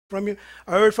from you.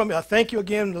 I heard from you. I thank you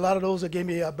again. A lot of those that gave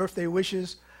me birthday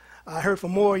wishes. I heard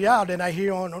from more of y'all than I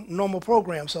hear on a normal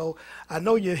program. So I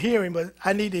know you're hearing, but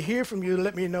I need to hear from you to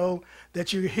let me know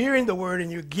that you're hearing the word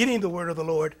and you're getting the word of the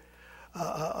Lord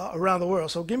around the world.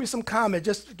 So give me some comment.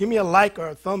 Just give me a like or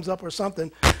a thumbs up or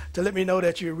something to let me know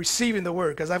that you're receiving the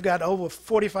word, because I've got over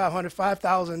 4,500,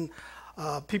 5,000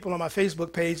 people on my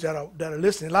Facebook page that are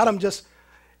listening. A lot of them just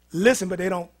listen, but they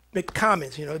don't make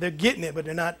comments. You know, they're getting it, but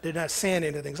they're not saying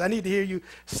anything. So I need to hear you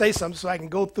say something so I can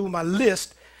go through my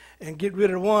list and get rid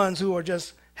of the ones who are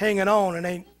just hanging on and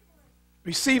ain't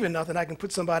receiving nothing. I can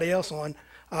put somebody else on.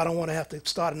 I don't want to have to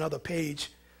start another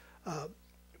page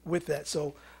with that.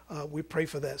 So we pray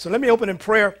for that. So let me open in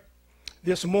prayer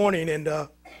this morning, and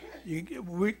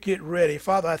we get ready.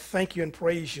 Father, I thank you and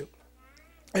praise you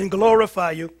and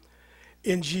glorify you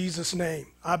in Jesus' name.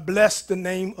 I bless the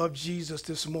name of Jesus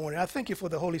this morning. I thank you for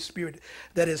the Holy Spirit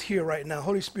that is here right now.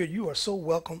 Holy Spirit, you are so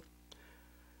welcome.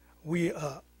 We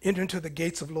enter into the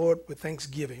gates of Lord with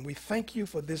thanksgiving. We thank you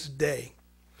for this day.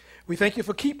 We thank you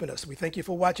for keeping us. We thank you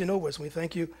for watching over us. We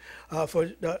thank you for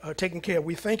taking care.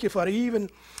 We thank you for even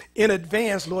in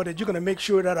advance, Lord, that you're going to make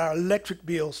sure that our electric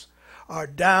bills are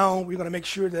down. We're going to make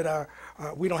sure that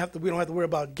we don't have to worry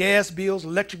about gas bills,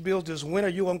 electric bills this winter.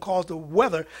 You're going to cause the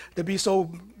weather to be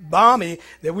so balmy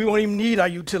that we won't even need our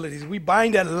utilities. We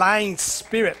bind that lying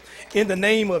spirit in the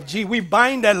name of Jesus. We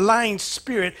bind that lying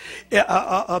spirit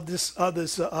of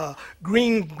this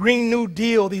Green New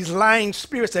Deal, these lying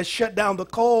spirits that shut down the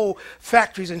coal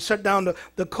factories and shut down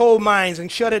the coal mines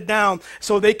and shut it down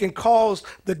so they can cause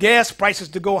the gas prices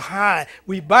to go high.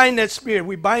 We bind that spirit.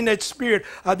 We bind that spirit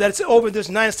that's over this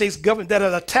United States government that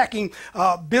are attacking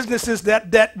businesses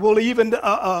that will even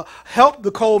help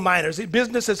the coal miners,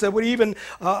 businesses that would even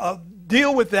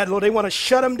deal with that, Lord. They want to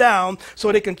shut them down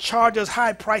so they can charge us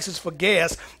high prices for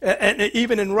gas. And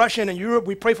even in Russia and in Europe,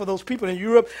 we pray for those people in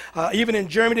Europe. Even in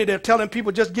Germany, they're telling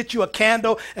people just get you a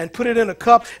candle and put it in a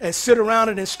cup and sit around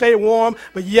it and stay warm.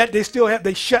 But yet they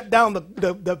shut down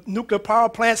the nuclear power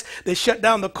plants. They shut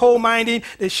down the coal mining.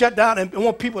 They shut down and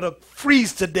want people to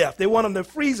freeze to death. They want them to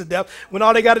freeze to death when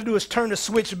all they got to do is turn the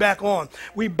switch back on.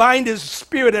 We bind this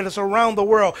spirit that is around the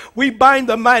world. We bind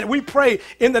the mighty. We pray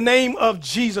in the name of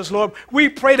Jesus, Lord. We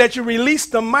pray that you release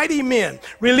the mighty men.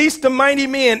 Release the mighty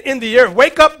men in the earth.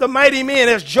 Wake up the mighty men,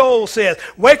 as Joel says.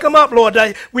 Wake them up, Lord.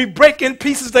 We break in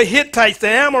pieces the Hittites, the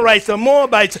Amorites, the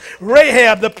Moabites,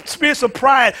 Rahab, the spirits of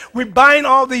pride. We bind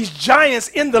all these giants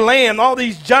in the land, all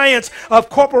these giants of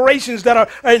corporations that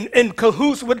are in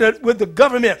cahoots with the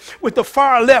government, with the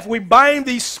far left. We bind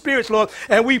these spirits, Lord,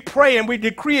 and we pray and we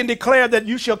decree and declare that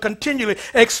you shall continually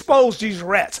expose these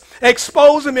rats.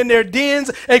 Expose them in their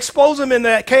dens. Expose them in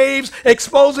their caves.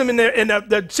 Expose them in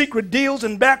their secret deals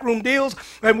and backroom deals.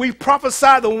 And we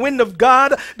prophesy the wind of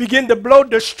God begin to blow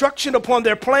destruction upon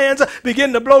their plans,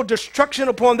 begin to blow destruction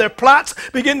upon their plots,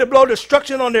 begin to blow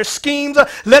destruction on their schemes.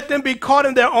 Let them be caught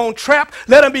in their own trap.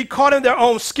 Let them be caught in their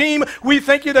own scheme. We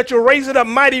thank you that you're raising up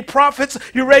mighty prophets.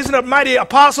 You're raising up mighty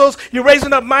apostles. You're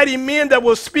raising up mighty men that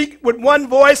will speak with one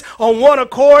voice on one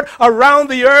accord around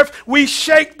the earth. We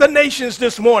shake the nations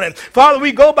this morning. Father,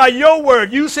 we go by your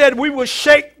word. You said we will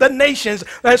shake the nations.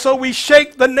 And so we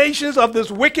shake the nations of this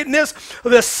wickedness,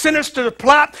 the sinister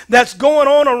plot that's going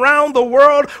on around the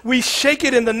world. We shake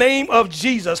it in the name of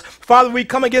Jesus. Father, we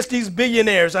come against these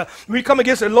billionaires. We come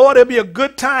against it. Lord, it'll be a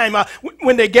good time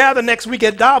when they gather next week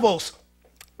at Davos.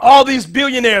 All these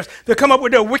billionaires that come up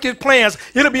with their wicked plans.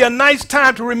 It'll be a nice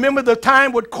time to remember the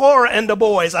time with Korah and the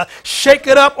boys. Shake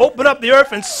it up, open up the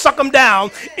earth, and suck them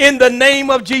down in the name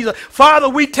of Jesus. Father,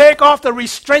 we take off the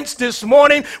restraints this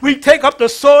morning. We take up the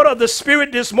sword of the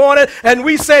Spirit this morning, and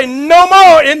we say no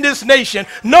more in this nation,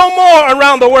 no more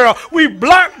around the world. We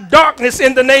block darkness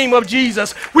in the name of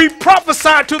Jesus. We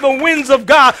prophesy to the winds of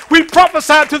God. We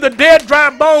prophesy to the dead, dry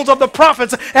bones of the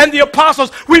prophets and the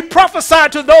apostles. We prophesy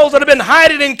to those that have been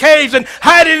hiding in caves and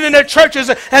hiding in their churches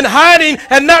and hiding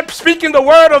and not speaking the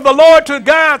word of the Lord to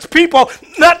God's people,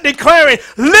 not declaring.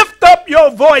 Lift up your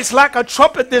voice like a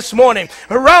trumpet this morning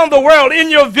around the world, in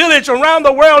your village, around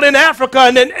the world, in Africa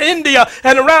and in India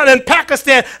and around in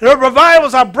Pakistan. The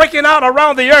revivals are breaking out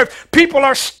around the earth. People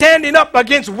are standing up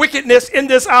against wickedness in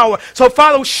this hour. So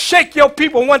Father, shake your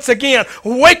people once again.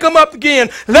 Wake them up again.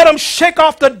 Let them shake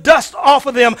off the dust off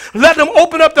of them. Let them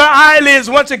open up their eyelids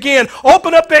once again.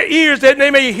 Open up their ears that they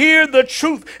may may hear the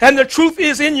truth, and the truth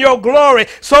is in your glory.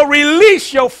 So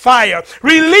release your fire.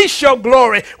 Release your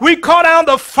glory. We call down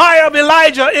the fire of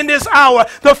Elijah in this hour,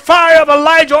 the fire of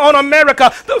Elijah on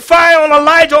America, the fire on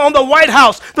Elijah on the White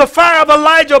House, the fire of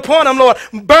Elijah upon them, Lord.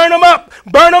 Burn them up,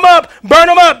 burn them up, burn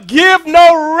them up. Give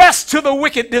no rest to the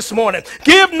wicked this morning.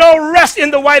 Give no rest in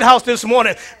the White House this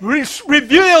morning.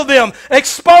 Reveal them,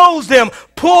 expose them,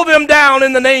 pull them down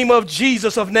in the name of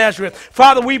Jesus of Nazareth.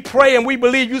 Father, we pray and we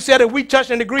believe you said if we touch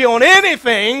and agree on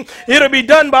anything, it'll be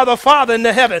done by the Father in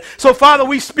the heaven. So, Father,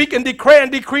 we speak and declare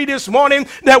and decree this morning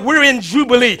that we're in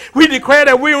jubilee. We declare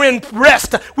that we're in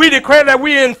rest. We declare that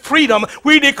we're in freedom.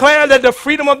 We declare that the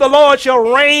freedom of the Lord shall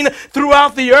reign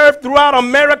throughout the earth, throughout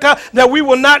America, that we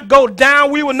will not go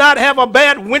down. We will not have a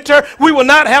bad winter. We will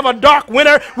not have a dark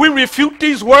winter. We refute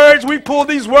these words. We pull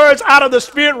these words out of the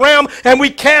spirit realm and we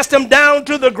cast them down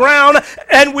to the ground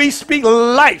and we speak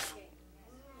life.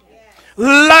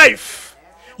 Life.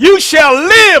 You shall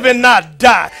live and not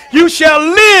die. You shall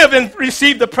live and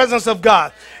receive the presence of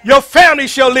God. Your family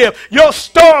shall live. Your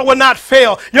store will not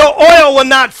fail. Your oil will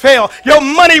not fail. Your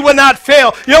money will not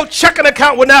fail. Your checking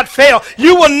account will not fail.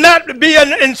 You will not be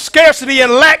in scarcity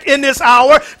and lack in this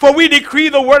hour, for we decree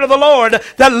the word of the Lord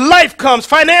that life comes,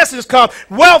 finances come,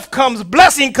 wealth comes,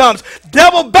 blessing comes.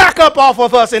 Devil, back up off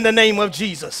of us in the name of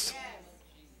Jesus.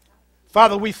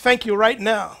 Father, we thank you right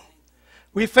now.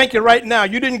 We thank you right now.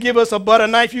 You didn't give us a butter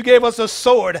knife. You gave us a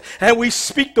sword. And we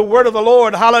speak the word of the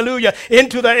Lord, hallelujah,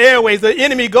 into the airways. The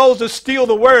enemy goes to steal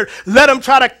the word. Let him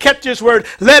try to catch this word.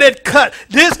 Let it cut.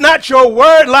 This is not your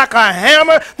word like a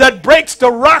hammer that breaks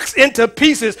the rocks into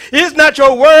pieces. It is not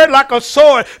your word like a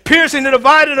sword, piercing and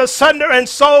dividing asunder and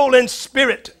soul and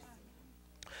spirit.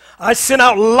 I send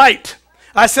out light.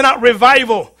 I send out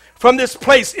revival from this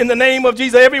place in the name of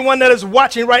Jesus. Everyone that is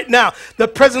watching right now, the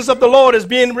presence of the Lord is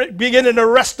beginning to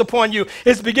rest upon you.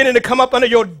 It's beginning to come up under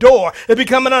your door. It's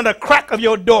becoming under the crack of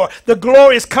your door. The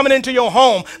glory is coming into your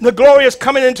home. The glory is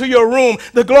coming into your room.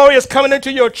 The glory is coming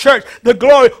into your church. The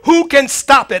glory, who can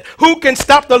stop it? Who can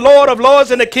stop the Lord of lords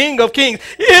and the King of kings?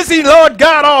 Is he Lord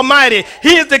God Almighty?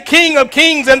 He is the King of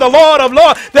kings and the Lord of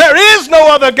lords. There is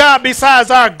no other God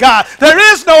besides our God. There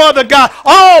is no other God.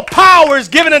 All power is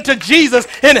given unto Jesus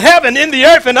in heaven, in the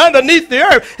earth, and underneath the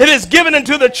earth. It is given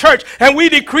into the church, and we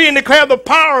decree and declare the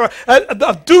power,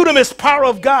 the dunamis power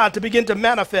of God to begin to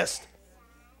manifest.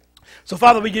 So,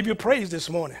 Father, we give you praise this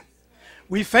morning.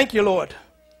 We thank you, Lord.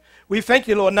 We thank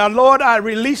you, Lord. Now, Lord, I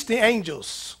release the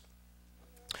angels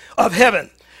of heaven.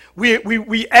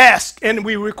 We ask and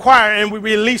we require and we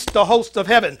release the host of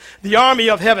heaven, the army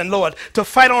of heaven, Lord, to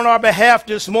fight on our behalf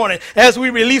this morning as we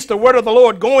release the word of the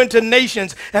Lord, go into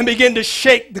nations and begin to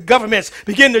shake the governments,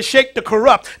 begin to shake the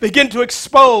corrupt, begin to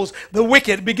expose the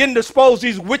wicked, begin to expose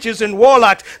these witches and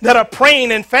warlocks that are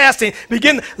praying and fasting.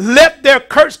 Let their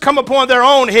curse come upon their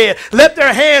own head. Let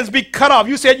their hands be cut off.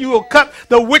 You said you will cut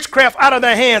the witchcraft out of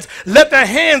their hands. Let their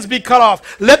hands be cut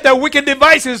off. Let their wicked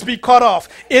devices be cut off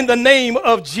in the name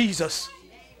of Jesus.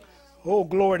 Oh,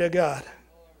 glory to God.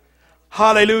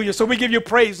 Hallelujah. So we give you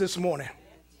praise this morning.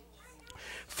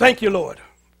 Thank you, Lord,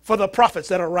 for the prophets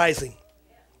that are rising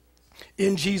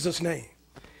in Jesus' name.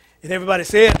 And everybody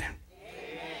said,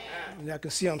 amen. I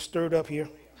can see I'm stirred up here.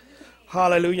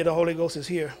 Hallelujah. The Holy Ghost is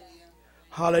here.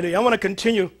 Hallelujah. I want to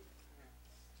continue.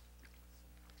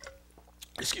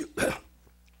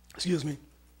 Excuse me.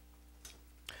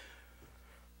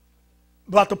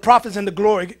 About the prophets and the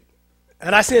glory.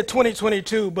 And I said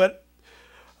 2022, but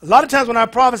a lot of times when I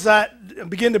prophesy,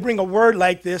 begin to bring a word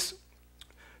like this,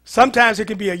 sometimes it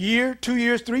can be a year, 2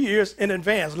 years, 3 years in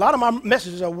advance. A lot of my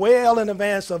messages are well in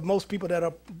advance of most people that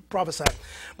are prophesying.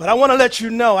 But I want to let you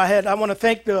know, I want to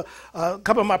thank a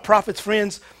couple of my prophets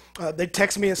friends. They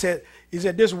texted me and said,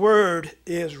 this word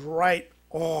is right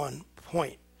on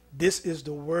point. This is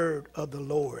the word of the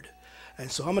Lord. And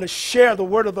so I'm going to share the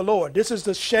word of the Lord. This is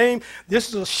a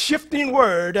shifting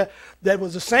word that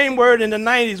was the same word in the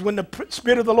 90s when the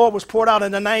Spirit of the Lord was poured out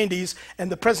in the 90s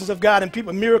and the presence of God and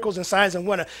people, miracles and signs and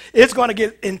wonders. It's going to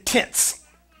get intense.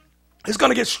 It's going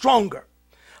to get stronger.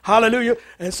 Hallelujah.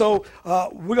 And so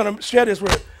we're going to share this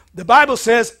word. The Bible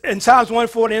says in Psalms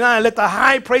 149, let the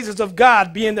high praises of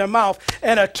God be in their mouth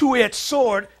and a two-edged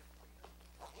sword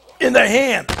in their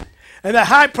hand. And the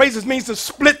high praises means to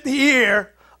split the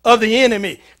ear of the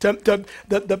enemy,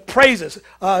 the praises.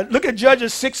 Look at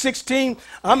Judges 6:16.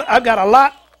 I've got a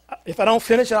lot. If I don't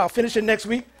finish it, I'll finish it next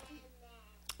week.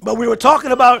 But we were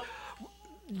talking about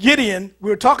Gideon. We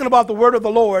were talking about the word of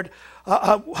the Lord,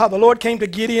 how the Lord came to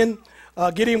Gideon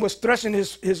Gideon was threshing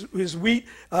his wheat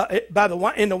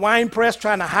in the wine press,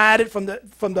 trying to hide it from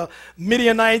the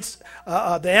Midianites,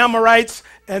 the Amorites,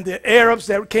 and the Arabs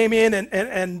that came in,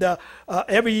 and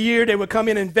every year they would come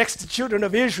in and vex the children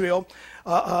of Israel.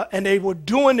 And they were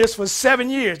doing this for 7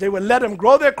 years. They would let them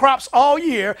grow their crops all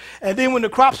year, and then when the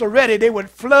crops were ready, they would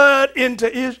flood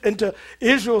into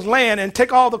Israel's land and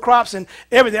take all the crops and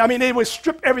everything. I mean, they would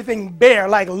strip everything bare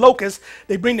like locusts.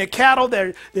 They bring their cattle,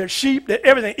 their sheep,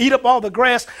 everything, eat up all the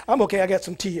grass. I'm okay, I got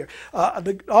some tea here.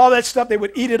 All that stuff, they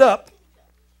would eat it up.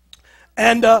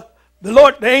 And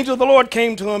the angel of the Lord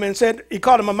came to him and said, he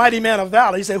called him a mighty man of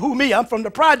valor. He said, who, me? I'm from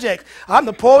the project. I'm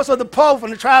the poorest of the poor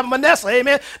from the tribe of Manasseh.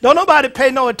 Amen. Don't nobody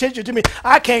pay no attention to me.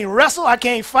 I can't wrestle. I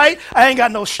can't fight. I ain't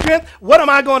got no strength. What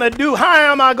am I going to do?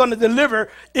 How am I going to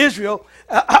deliver Israel?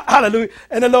 Hallelujah.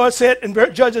 And the Lord said in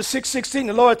Judges 6:16,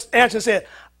 the Lord answered and said,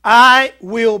 I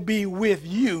will be with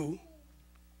you,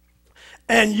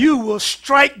 and you will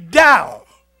strike down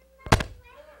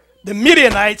the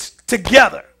Midianites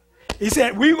together. He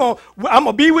said, I'm going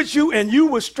to be with you, and you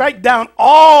will strike down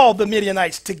all the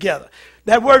Midianites together.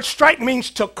 That word strike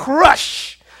means to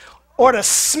crush or to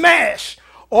smash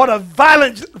or to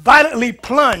violently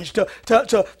plunge, to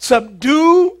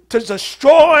subdue, to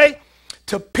destroy,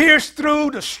 to pierce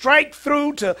through, to strike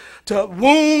through, to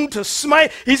wound, to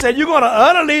smite. He said, you're going to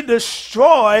utterly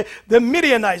destroy the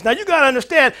Midianites. Now, you got to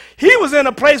understand, he was in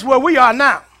a place where we are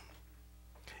now.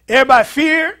 Everybody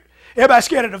feared. Everybody's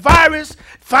scared of the virus.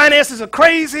 Finances are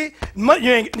crazy.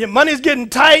 Your money's getting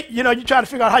tight. You know, you're trying to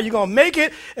figure out how you're going to make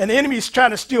it. And the enemy's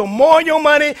trying to steal more of your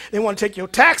money. They want to take your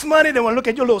tax money. They want to look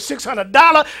at your little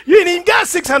 $600. You ain't even got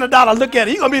 $600. Look at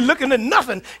it. You're going to be looking at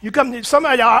nothing. You come to some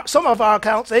of our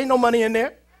accounts, there ain't no money in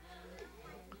there.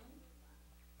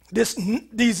 These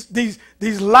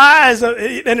lies,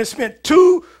 and it spent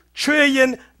 $2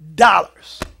 trillion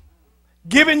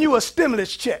giving you a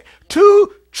stimulus check. $2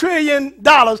 trillion,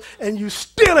 and you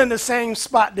still in the same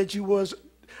spot that you was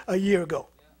a year ago.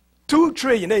 $2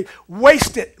 trillion. They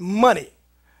wasted money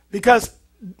because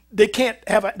they don't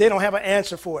have an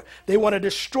answer for it. They want to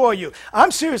destroy you.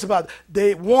 I'm serious about it.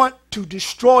 They want to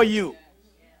destroy you.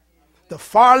 The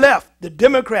far left, the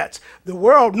Democrats, the New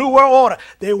World Order,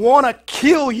 they want to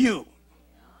kill you.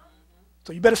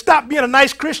 So you better stop being a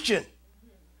nice Christian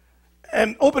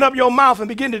and open up your mouth and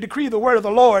begin to decree the word of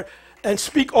the Lord and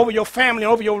speak over your family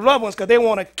and over your loved ones, because they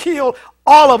want to kill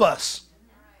all of us.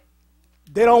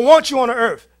 They don't want you on the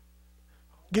earth.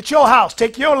 Get your house,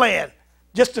 take your land.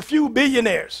 Just a few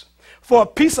billionaires. For a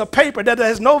piece of paper that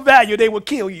has no value, they will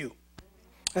kill you.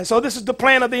 And so this is the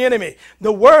plan of the enemy.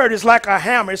 The word is like a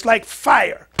hammer. It's like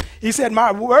fire. He said,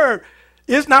 my word,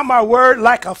 is not my word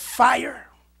like a fire?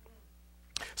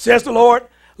 Says the Lord,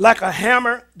 like a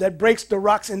hammer that breaks the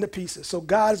rocks into pieces. So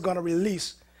God is going to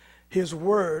release his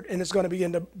word, and it's going to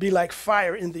begin to be like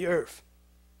fire in the earth.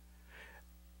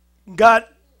 God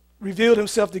revealed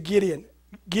himself to Gideon.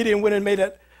 Gideon went and made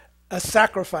a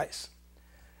sacrifice.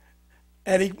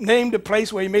 And he named the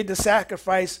place where he made the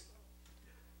sacrifice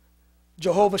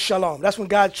Jehovah Shalom. That's when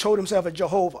God showed himself as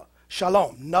Jehovah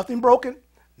Shalom. Nothing broken,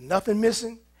 nothing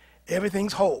missing,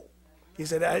 everything's whole. He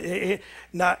said,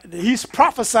 now he's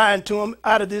prophesying to him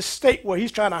out of this state where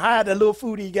he's trying to hide the little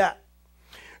food he got.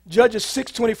 Judges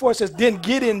 6:24 says, then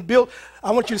Gideon built,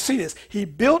 I want you to see this. He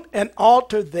built an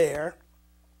altar there,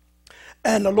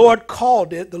 and the Lord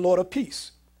called it the Lord of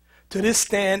Peace. To this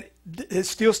stand, it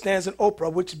still stands in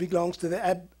Oprah, which belongs to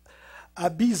the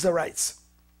Abizarites.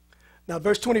 Now,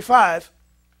 verse 25,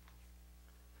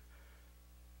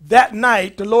 that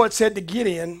night the Lord said to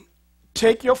Gideon,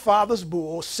 take your father's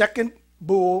bull, second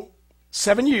bull,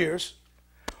 7 years,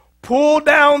 pull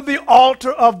down the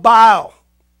altar of Baal.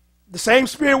 The same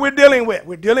spirit we're dealing with.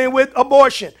 We're dealing with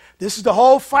abortion. This is the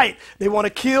whole fight. They want to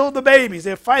kill the babies.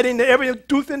 They're fighting to every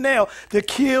tooth and nail to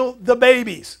kill the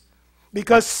babies.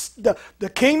 Because the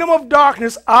kingdom of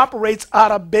darkness operates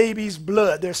out of babies'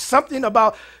 blood. There's something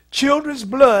about children's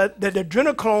blood, that the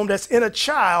adrenochrome that's in a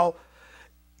child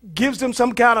gives them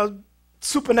some kind of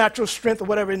supernatural strength or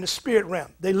whatever in the spirit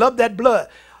realm. They love that blood.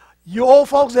 You old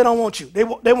folks, they don't want you. They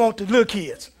want the little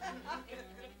kids.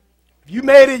 You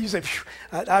made it, you say,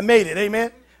 I made it,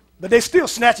 amen? But they're still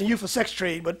snatching you for sex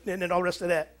trade, and all the rest of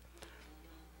that.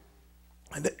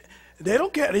 And they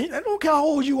don't care. They don't care how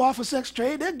old you are for sex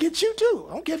trade. They'll get you too.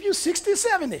 I don't care if you're 60 or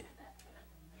 70.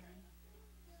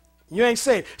 You ain't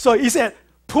saved. So he said,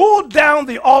 pull down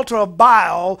the altar of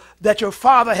Baal that your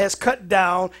father has cut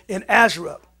down in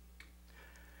Azra.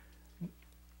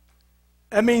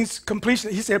 That means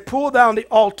completion. He said, pull down the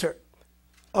altar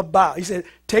of Baal. He said,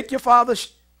 take your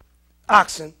father's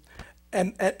oxen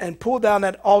and pull down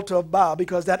that altar of Baal,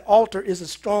 because that altar is a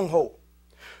stronghold.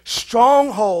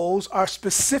 Strongholds are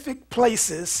specific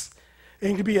places.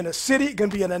 It can be in a city, it can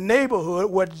be in a neighborhood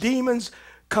where demons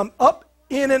come up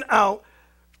in and out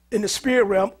in the spirit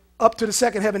realm up to the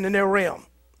second heaven in their realm.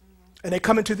 And they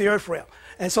come into the earth realm.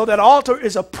 And so that altar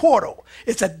is a portal.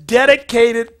 It's a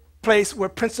dedicated place where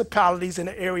principalities in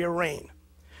the area reign.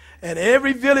 And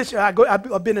every village,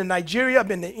 I've been in Nigeria, I've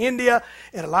been to India,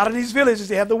 and a lot of these villages,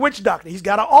 they have the witch doctor. He's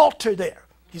got an altar there.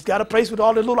 He's got a place with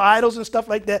all the little idols and stuff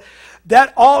like that.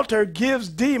 That altar gives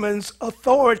demons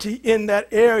authority in that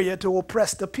area to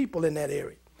oppress the people in that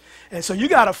area. And so you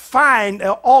got to find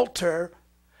an altar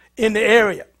in the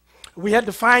area. We had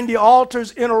to find the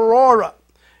altars in Aurora.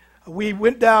 We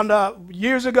went down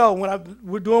years ago when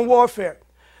we were doing warfare.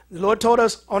 The Lord told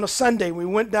us on a Sunday, we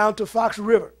went down to Fox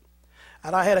River.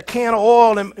 And I had a can of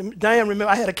oil, and Diane,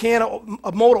 remember, I had a can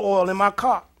of motor oil in my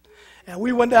car. And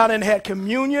we went down and had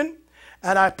communion,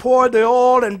 and I poured the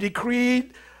oil and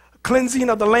decreed cleansing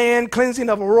of the land, cleansing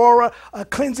of Aurora,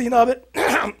 cleansing of it.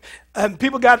 And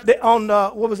people got on,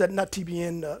 what was that, not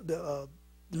TBN,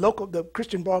 the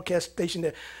Christian broadcast station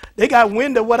there. They got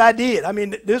wind of what I did. I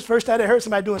mean, this first time I heard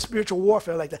somebody doing spiritual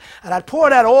warfare like that. And I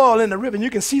poured that oil in the river, and you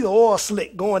can see the oil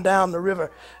slick going down the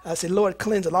river. I said, Lord,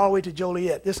 cleanse it all the way to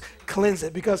Joliet. Just cleanse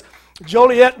it, because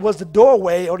Joliet was the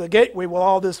doorway or the gateway where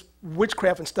all this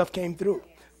witchcraft and stuff came through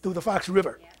the Fox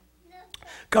River.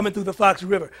 Coming through the Fox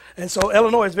River. And so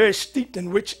Illinois is very steeped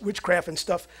in witchcraft and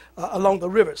stuff along the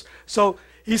rivers. So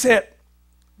he said,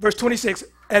 verse 26,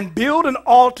 and build an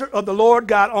altar of the Lord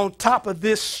God on top of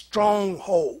this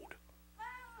stronghold.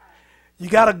 You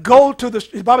got to go to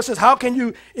the Bible says, how can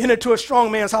you enter to a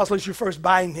strong man's house unless you first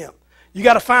bind him? You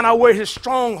got to find out where his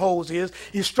strongholds is.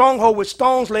 His stronghold with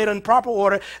stones laid in proper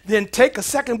order. Then take a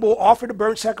second bull, offer the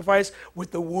burnt sacrifice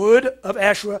with the wood of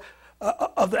Asherah,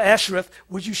 of the Asherah,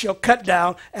 which you shall cut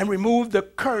down, and remove the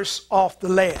curse off the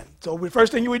land. So the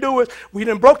first thing we do is we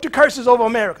done broke the curses over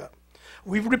America.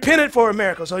 We've repented for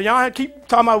America. So y'all keep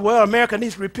talking about, well, America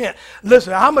needs to repent.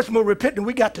 Listen, how much more repenting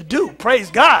we got to do? Praise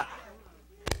God.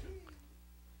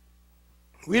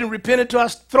 We done repented till our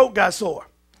throat got sore.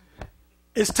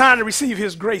 It's time to receive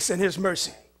his grace and his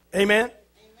mercy. Amen? Amen.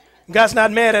 God's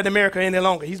not mad at America any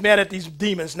longer. He's mad at these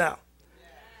demons now.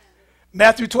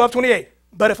 Matthew 12:28.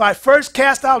 But if I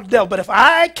cast out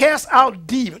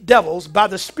devils by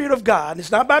the Spirit of God, it's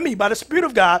not by me, by the Spirit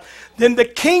of God, then the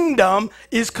kingdom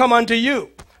is come unto you.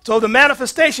 So the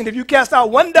manifestation, if you cast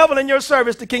out one devil in your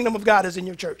service, the kingdom of God is in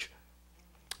your church.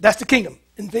 That's the kingdom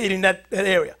invading that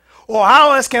area. Or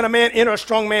how else can a man enter a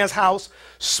strong man's house,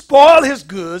 spoil his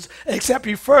goods, except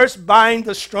he first bind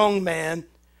the strong man,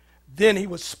 then he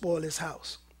would spoil his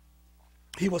house.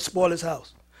 He will spoil his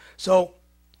house. So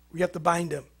we have to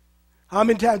bind him. How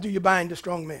many times do you bind the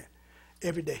strong man?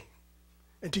 Every day,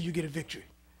 until you get a victory.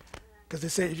 Because they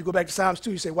say, if you go back to Psalms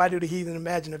 2, you say, why do the heathen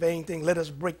imagine a vain thing? Let us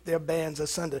break their bands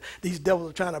asunder. These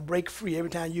devils are trying to break free every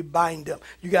time you bind them.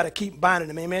 You got to keep binding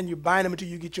them. Amen. You bind them until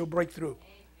you get your breakthrough.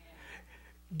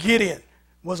 Gideon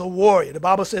was a warrior. The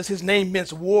Bible says his name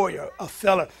means warrior, a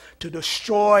fella to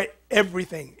destroy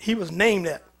everything. He was named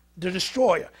that, the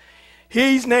destroyer.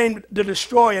 He's named the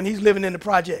destroyer, and he's living in the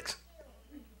projects.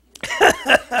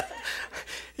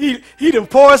 He the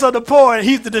poorest of the poor, and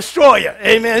he's the destroyer.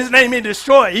 Amen. His name is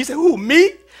destroyer. He said, who,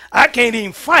 me? I can't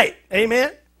even fight.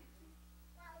 Amen.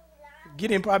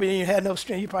 Gideon probably ain't had no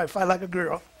strength. He probably fight like a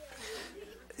girl.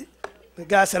 The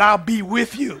guy said, I'll be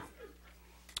with you.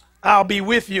 I'll be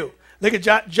with you. Look at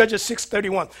Judges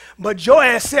 6:31. But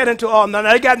Joash said unto all, now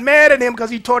they got mad at him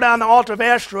because he tore down the altar of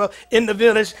Asherah in the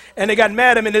village, and they got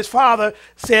mad at him, and his father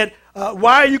said,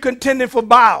 why are you contending for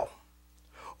Baal?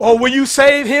 Or will you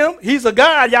save him? He's a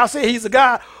god. Y'all say he's a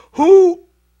god.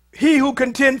 He who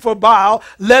contend for Baal,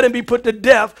 let him be put to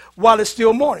death while it's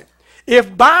still morning.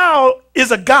 If Baal is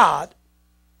a god,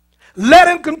 let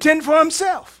him contend for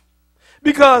himself,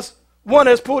 because one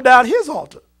has pulled down his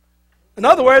altar. In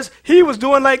other words, he was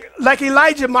doing like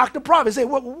Elijah mocked the prophet. He said,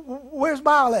 where's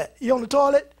Baal at? He on the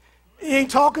toilet? He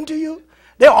ain't talking to you?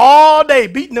 They're all day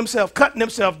beating themselves, cutting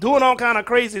themselves, doing all kind of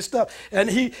crazy stuff. And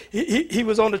he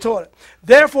was on the toilet.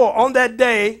 Therefore, on that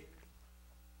day,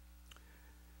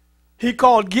 he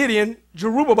called Gideon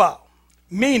Jerubbaal,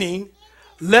 meaning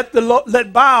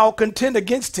let Baal contend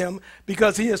against him,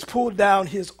 because he has pulled down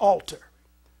his altar.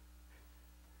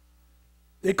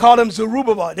 They called him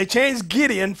Zerubbabel. They changed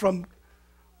Gideon from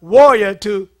warrior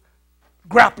to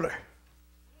grappler.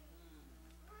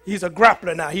 He's a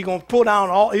grappler now. He's going to pull down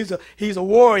all. He's a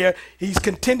warrior. He's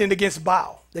contending against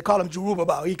Baal. They call him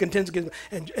Jerubbaal. He contends against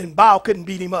him, and Baal couldn't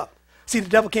beat him up. See, the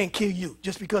devil can't kill you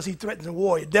just because he threatens a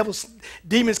warrior.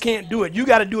 Demons can't do it. You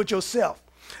got to do it yourself.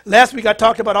 Last week I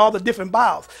talked about all the different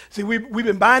Baals. See, we've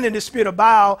been binding the spirit of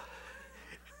Baal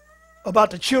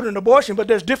about the children abortion, but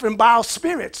there's different Baal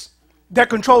spirits that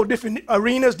control different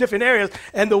arenas, different areas.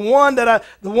 And the one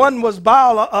was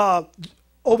Baal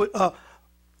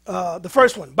the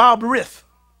first one, Baal Berith,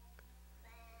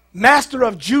 master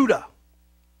of Judah.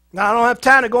 Now I don't have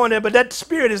time to go in there, but that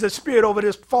spirit is the spirit over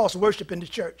this false worship in the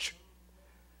church.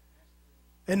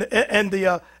 And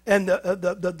the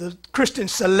Christian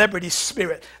celebrity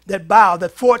spirit that bow,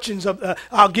 that fortunes of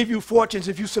I'll give you fortunes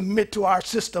if you submit to our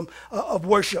system of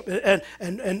worship and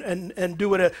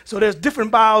do it. So there's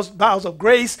different bows of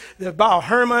grace. There's Baal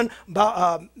Hermon,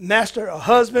 master, a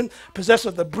husband, possessor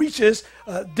of the breaches,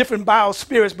 different Baal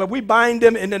spirits, but we bind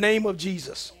them in the name of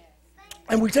Jesus,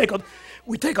 and we take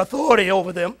authority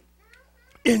over them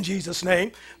in Jesus'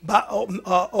 name,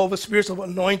 over spirits of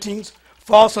anointings.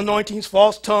 False anointings,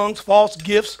 false tongues, false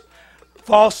gifts,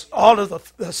 all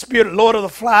of the spirit, Lord of the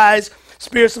flies,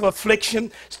 spirits of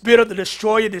affliction, spirit of the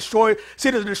destroyer.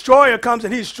 See, the destroyer comes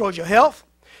and he destroys your health.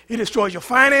 He destroys your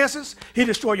finances. He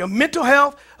destroys your mental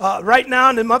health. Right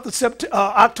now in the month of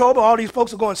October, all these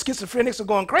folks are going, schizophrenics are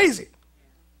going crazy.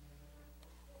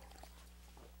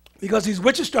 Because these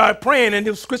witches started praying and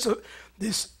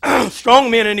these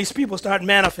strong men and these people started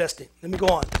manifesting. Let me go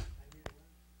on.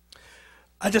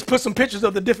 I just put some pictures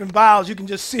of the different Baals. You can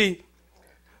just see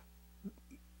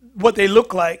what they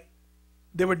look like.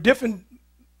 There were different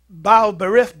Baal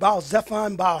Berith, Baal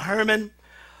Zephon, Baal Hermon,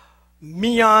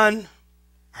 Meon,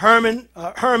 Hermon.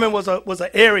 Hermon was an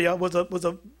area, was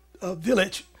a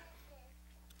village.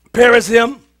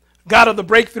 Perazim, God of the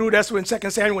breakthrough. That's when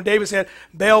 2 Samuel, when David said,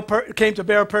 came to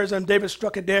Baal Perazim, and David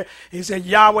struck it there. He said,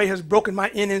 Yahweh has broken my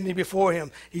enemy before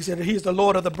him. He said, he's the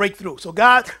Lord of the breakthrough. So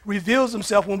God reveals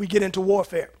himself when we get into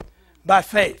warfare by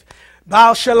faith.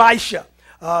 Baal Shalisha.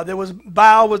 There was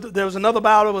another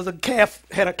Baal that was a calf,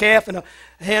 had a calf and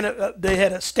they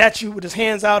had a statue with his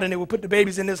hands out, and they would put the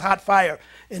babies in this hot fire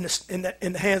in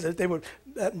the hands.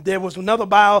 There was another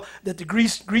Baal that the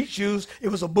Greeks used. It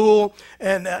was a bull,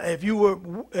 and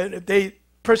if they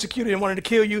persecuted and wanted to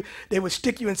kill you, they would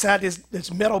stick you inside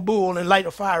this metal bull and light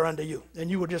a fire under you, and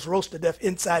you would just roast to death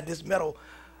inside this metal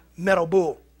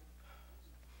bull.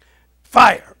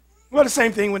 Fire. Well, the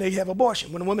same thing when they have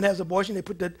abortion. When a woman has abortion, they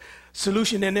put the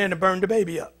solution in there and burn the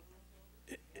baby up.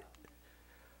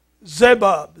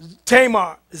 Zebub,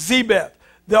 Tamar, Zebeth.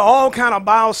 They're all kind of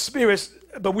Baal spirits,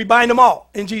 but we bind them all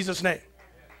in Jesus' name.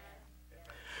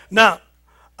 Now,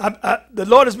 the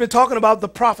Lord has been talking about the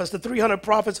prophets, the 300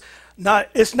 prophets. Now,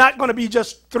 it's not going to be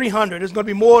just 300. It's going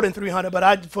to be more than 300,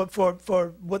 but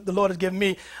for what the Lord has given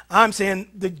me, I'm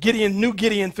saying the new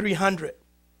Gideon 300.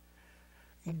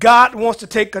 God wants to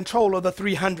take control of the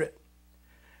 300.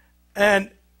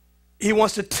 And he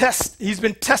wants to test. He's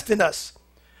been testing us.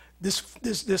 This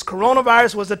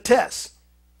coronavirus was a test.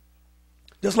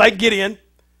 Just like Gideon,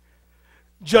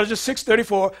 Judges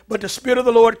 6:34, but the Spirit of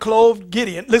the Lord clothed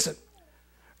Gideon. Listen,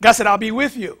 God said, I'll be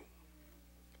with you.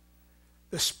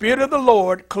 The Spirit of the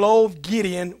Lord clothed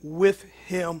Gideon with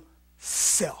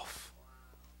himself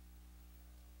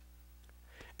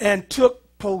and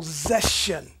took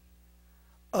possession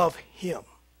of him.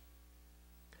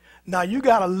 Now, you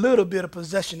got a little bit of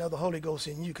possession of the Holy Ghost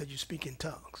in you because you speak in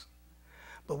tongues.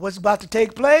 But what's about to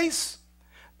take place?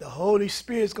 The Holy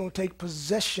Spirit is going to take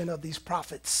possession of these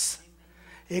prophets.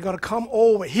 He's going to come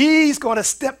over. He's going to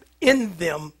step in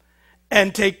them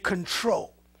and take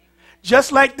control.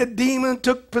 Just like the demon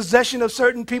took possession of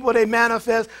certain people, they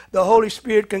manifest, the Holy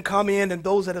Spirit can come in and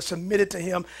those that are submitted to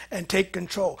him and take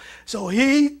control. So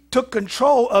he took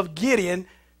control of Gideon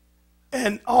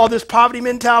and all this poverty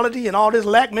mentality and all this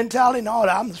lack mentality and all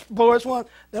that. I'm the poorest one.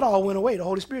 That all went away. The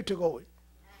Holy Spirit took over.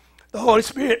 The Holy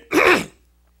Spirit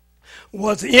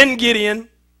was in Gideon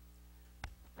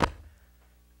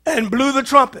and blew the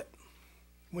trumpet.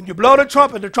 When you blow the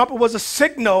trumpet was a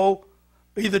signal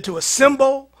either to a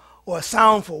symbol or a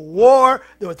sound for war.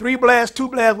 There were 3 blasts, 2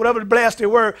 blasts, whatever the blasts they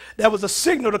were. That was a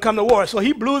signal to come to war. So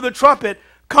he blew the trumpet,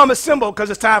 come a symbol, because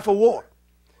it's time for war.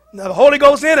 Now the Holy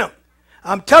Ghost in him.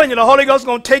 I'm telling you, the Holy Ghost is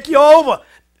going to take you over.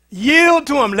 Yield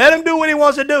to him. Let him do what he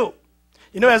wants to do.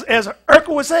 You know, as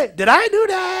Urkel would say, did I do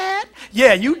that?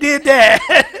 Yeah, you did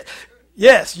that.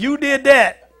 Yes, you did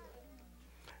that.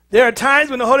 There are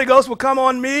times when the Holy Ghost will come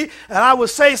on me and I will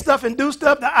say stuff and do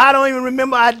stuff that I don't even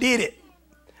remember I did it.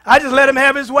 I just let him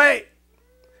have his way.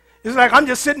 It's like I'm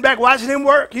just sitting back watching him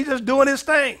work. He's just doing his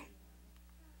thing.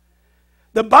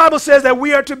 The Bible says that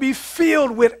we are to be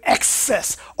filled with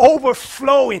excess,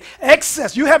 overflowing,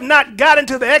 excess. You have not gotten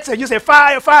to the excess. You say,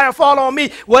 fire, fire, fall on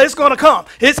me. Well, it's going to come.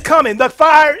 It's coming. The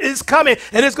fire is coming,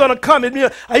 and it's going to come.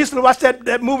 I used to watch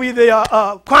that movie,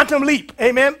 the Quantum Leap.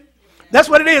 Amen? That's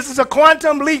what it is. It's a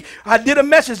quantum leap. I did a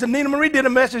message. Nina Marie did a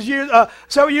message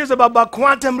several years about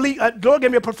quantum leap. Lord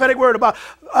gave me a prophetic word about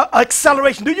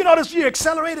acceleration. Do you know this year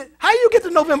accelerated? How you get to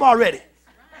November already?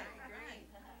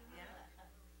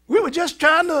 We were just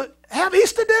trying to have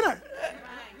Easter dinner.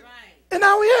 And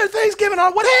now we're here at Thanksgiving.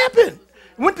 What happened?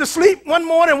 Went to sleep one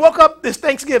morning, woke up, it's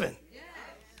Thanksgiving.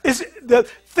 The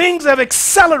things have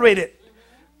accelerated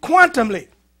quantumly.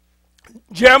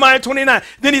 Jeremiah 29.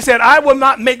 Then he said, I will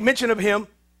not make mention of him,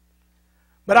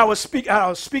 but I will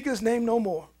speak his name no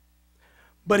more.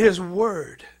 But his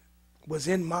word was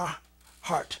in my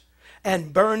heart,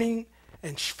 and burning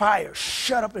and fire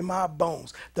shut up in my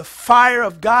bones. The fire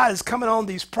of God is coming on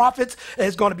these prophets.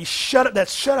 It's going to be shut up.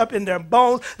 That's shut up in their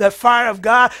bones. That fire of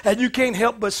God, and you can't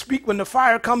help but speak when the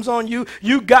fire comes on you.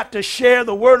 You got to share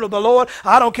the word of the Lord.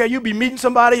 I don't care. You be meeting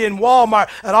somebody in Walmart,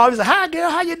 and always say, "Hi, girl,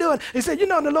 how you doing?" He said, "You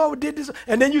know, the Lord did this,"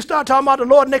 and then you start talking about the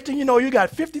Lord. Next thing you know, you got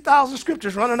 50,000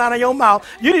 scriptures running out of your mouth.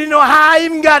 You didn't know how I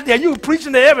even got there. You were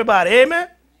preaching to everybody. Amen.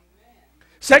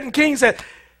 2 Kings said,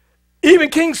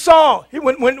 even King Saul,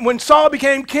 when Saul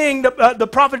became king, the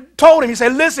prophet told him, he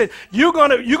said, listen, you're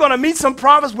gonna meet some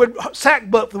prophets with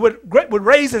sackbut, with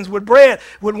raisins, with bread,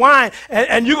 with wine,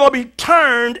 and you're going to be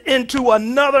turned into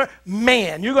another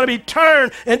man. You're going to be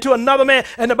turned into another man.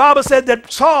 And the Bible said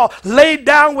that Saul laid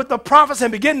down with the prophets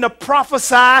and began to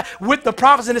prophesy with the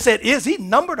prophets. And it said, is he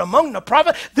numbered among the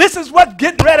prophets? This is what's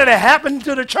getting ready to happen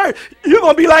to the church. You're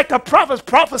going to be like the prophets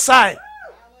prophesying.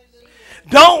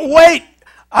 Don't wait.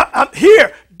 I'm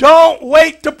here. Don't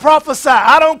wait to prophesy.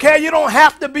 I don't care. You don't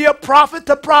have to be a prophet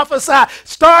to prophesy.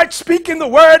 Start speaking the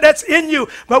word that's in you.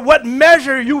 But what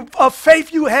measure of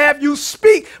faith you have, you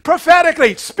speak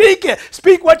prophetically. Speak it.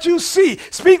 Speak what you see.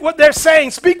 Speak what they're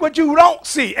saying. Speak what you don't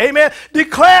see. Amen.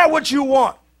 Declare what you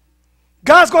want.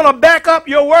 God's going to back up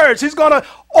your words. He's going to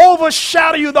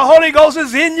overshadow you. The Holy Ghost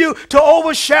is in you to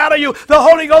overshadow you. The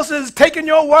Holy Ghost is taking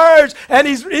your words and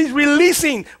he's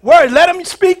releasing words. Let him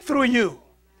speak through you.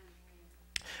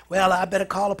 Well, I better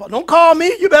call upon. Don't call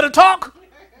me. You better talk.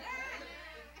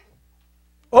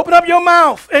 Open up your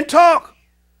mouth and talk.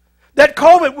 That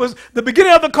COVID was, the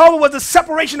beginning of the COVID was the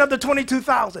separation of the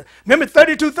 22,000. Remember,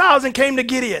 32,000 came to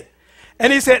Gideon.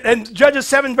 And he said, and Judges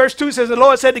 7 verse 2 says, the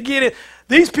Lord said to Gideon,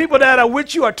 these people that are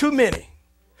with you are too many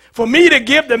for me to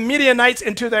give the Midianites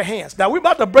into their hands. Now, we're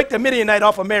about to break the Midianite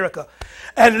off America.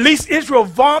 And at least Israel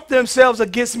vaunt themselves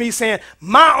against me, saying,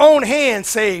 my own hand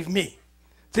saved me.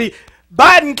 See,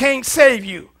 Biden can't save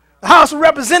you. The House of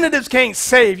Representatives can't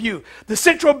save you. The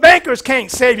central bankers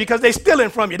can't save you because they're stealing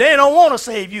from you. They don't want to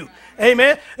save you.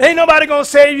 Amen. Ain't nobody going to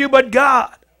save you but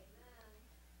God.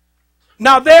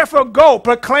 Now therefore go,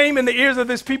 proclaim in the ears of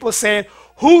this people, saying,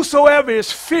 whosoever is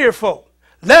fearful,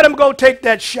 let him go take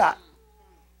that shot.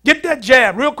 Get that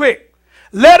jab real quick.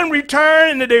 Let him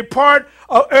return and depart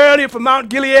earlier from Mount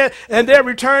Gilead, and there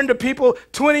return to people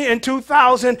 20 and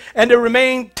 2,000, and there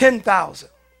remain 10,000.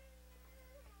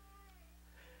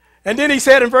 And then he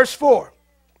said in verse 4,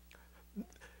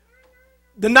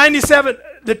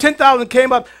 the 10,000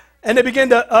 came up and they began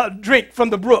to drink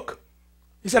from the brook.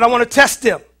 He said, I want to test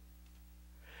them.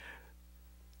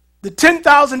 The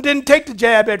 10,000 didn't take the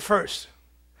jab at first.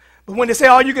 But when they say,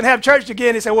 oh, you can have church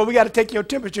again, they say, well, we got to take your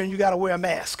temperature and you got to wear a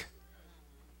mask.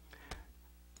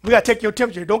 We got to take your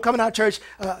temperature. Don't come in our church.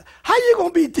 How you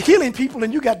going to be healing people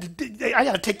and I got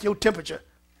to take your temperature?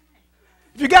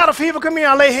 If you got a fever, come here,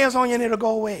 I'll lay hands on you and it'll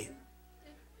go away.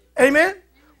 Amen?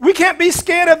 We can't be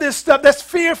scared of this stuff. That's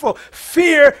fearful.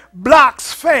 Fear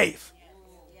blocks faith.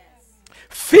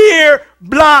 Fear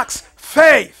blocks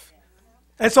faith.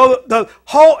 And so the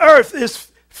whole earth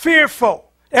is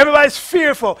fearful. Everybody's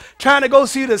fearful, trying to go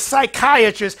see the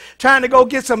psychiatrist, trying to go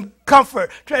get some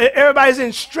comfort. Everybody's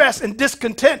in stress and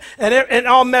discontent and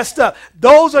all messed up.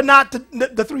 Those are not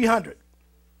the 300.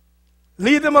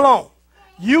 Leave them alone.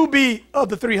 You be of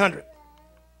the 300.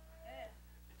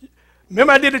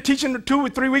 Remember I did a teaching 2 or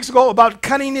 3 weeks ago about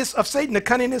cunningness of Satan, the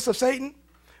cunningness of Satan?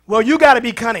 Well, you got to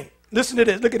be cunning. Listen to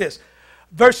this. Look at this.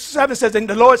 Verse 7 says, and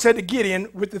the Lord said to Gideon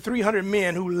with the 300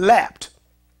 men who lapped,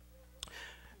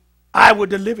 I will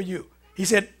deliver you. He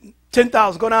said,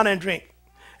 10,000, go down there and drink.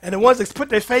 And the ones that put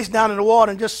their face down in the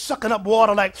water and just sucking up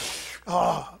water like,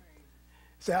 oh,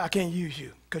 say, I can't use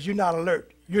you because you're not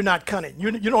alert. You're not cunning.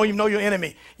 You don't even know your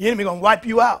enemy. Your enemy going to wipe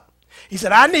you out. He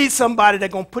said, I need somebody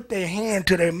that's going to put their hand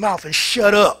to their mouth and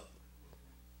shut up.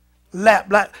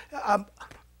 I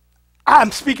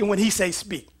I'm speaking when he say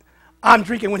speak. I'm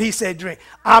drinking when he said drink.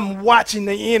 I'm watching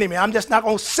the enemy. I'm just not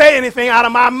going to say anything out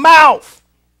of my mouth.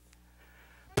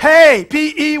 Pay,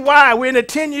 P-E-Y. We're in a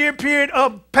 10-year period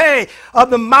of pay of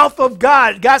the mouth of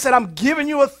God. God said, I'm giving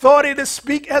you authority to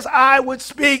speak as I would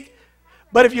speak.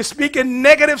 But if you're speaking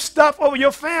negative stuff over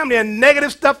your family and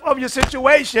negative stuff over your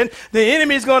situation, the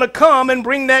enemy is going to come and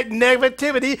bring that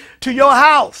negativity to your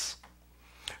house.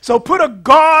 So put a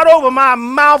guard over my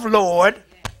mouth, Lord,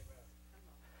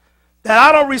 that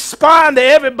I don't respond to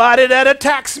everybody that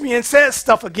attacks me and says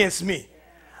stuff against me.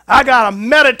 I got to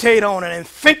meditate on it and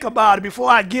think about it before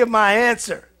I give my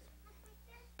answer.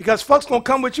 Because folks going to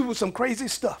come with you with some crazy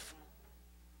stuff.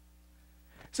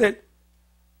 Said,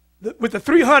 with the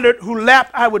 300 who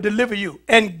lapped, I will deliver you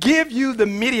and give you the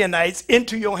Midianites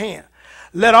into your hand.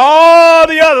 Let all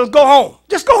the others go home.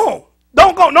 Just go home.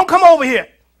 Don't come over here.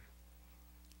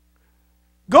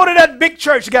 Go to that big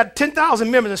church. You got 10,000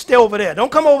 members and stay over there.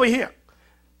 Don't come over here.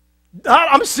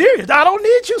 I'm serious. I don't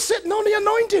need you sitting on the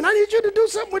anointing. I need you to do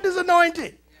something with this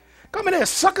anointing. Come in there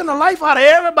sucking the life out of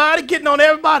everybody, getting on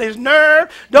everybody's nerve,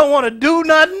 don't want to do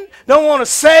nothing, don't want to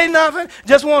say nothing,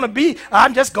 just want to be,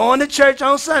 I'm just going to church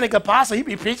on Sunday because Pastor, he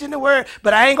be preaching the word,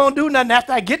 but I ain't going to do nothing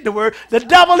after I get the word. The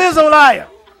devil is a liar.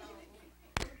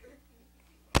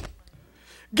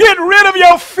 Get rid of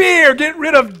your fear. Get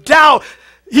rid of doubt.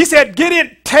 He said,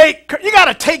 Gideon, you got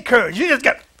to take courage. You just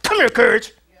got, come here,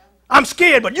 courage. I'm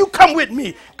scared, but you come with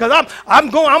me because I'm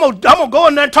gonna go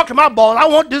in there and talk to my boss. I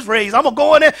want this raise. I'm gonna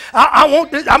go in there. I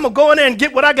want this. I'm gonna go in there and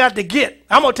get what I got to get.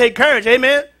 I'm gonna take courage.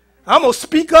 Amen. I'm gonna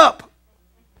speak up.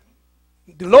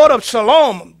 The Lord of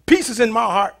Shalom, peace is in my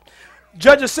heart.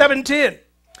 Judges 7:10.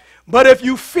 But if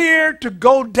you fear to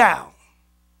go down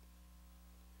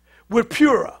with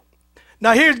Purah.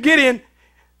 Now here's Gideon.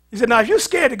 He said, now if you're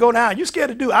scared to go down, you're scared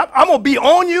to do, I'm gonna be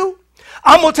on you.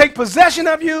 I'm gonna take possession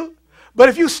of you. But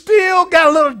if you still got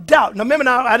a little doubt, now remember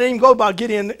now, I didn't even go about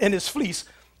Gideon and his fleece.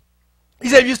 He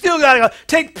said, if you still got to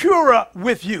take Purah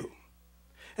with you.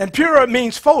 And Purah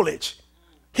means foliage,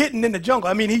 hidden in the jungle.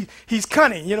 I mean, he's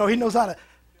cunning, you know, he knows how to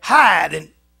hide and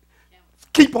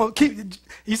keep.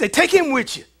 He said, take him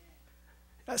with you.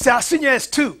 I said, I'll send you as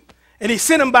two. And he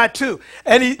sent him by two.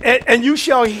 And you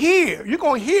shall hear. You're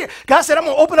going to hear. God said, I'm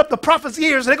going to open up the prophet's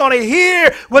ears. They're going to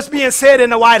hear what's being said in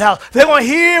the White House. They're going to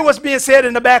hear what's being said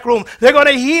in the back room. They're going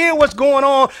to hear what's going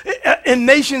on in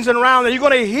nations and around them. You're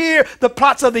going to hear the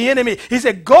plots of the enemy. He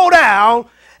said, go down,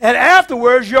 and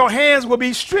afterwards your hands will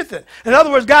be strengthened. In other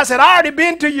words, God said, I already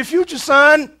been to your future,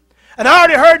 son, and I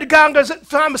already heard the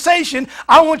conversation.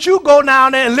 I want you to go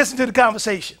down there and listen to the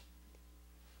conversation.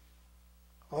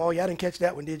 Oh, y'all didn't catch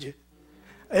that one, did you?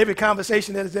 Every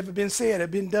conversation that has ever been said has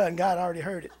been done. God already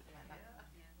heard it.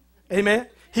 Amen.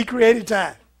 He created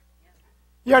time.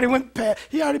 He already went past.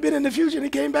 He already been in the future and he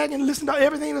came back and listened to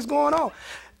everything that's going on.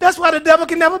 That's why the devil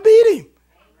can never beat him.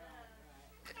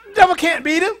 The devil can't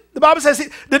beat him. The Bible says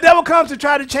the devil comes to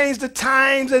try to change the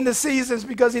times and the seasons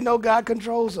because he knows God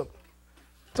controls them.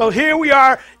 So here we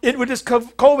are with this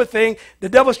COVID thing. The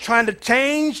devil's trying to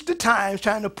change the times,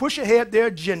 trying to push ahead their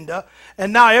agenda.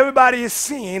 And now everybody is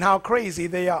seeing how crazy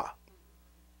they are.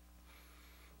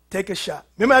 Take a shot.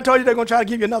 Remember I told you they're going to try to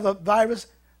give you another virus?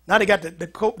 Now they got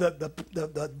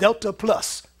the Delta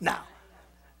Plus now.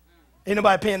 Ain't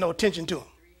nobody paying no attention to them.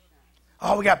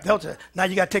 Oh, we got Delta. Now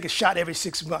you got to take a shot every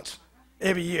 6 months,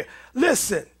 every year.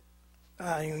 Listen,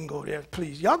 I ain't going to go there,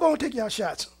 please. Y'all going to take y'all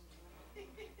shots.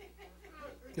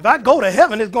 If I go to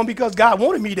heaven, it's going to be because God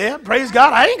wanted me there. Praise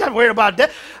God. I ain't got to worry about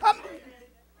that.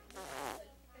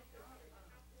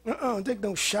 Take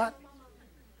no shot.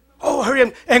 Oh, hurry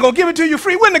up. Ain't going to give it to you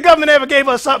free. When the government ever gave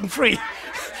us something free?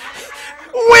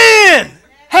 When?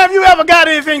 Have you ever got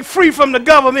anything free from the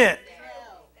government?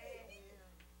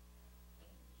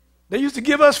 They used to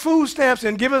give us food stamps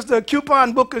and give us the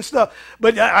coupon book and stuff.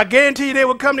 But I guarantee you they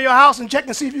would come to your house and check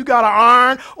and see if you got an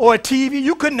iron or a TV.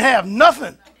 You couldn't have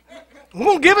nothing. We're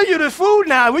going to give you the food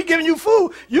now. We're giving you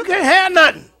food. You can't have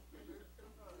nothing.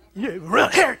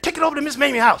 Here, take it over to Miss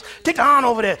Mamie's house. Take the iron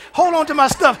over there. Hold on to my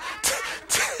stuff.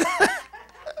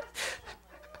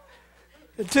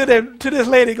 Until this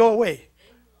lady go away.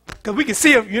 Because we can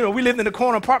see her, you know, we lived in the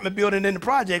corner apartment building in the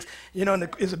projects, you know, and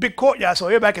it's a big courtyard, so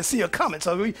everybody can see her coming.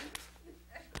 So we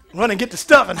run and get the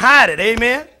stuff and hide it,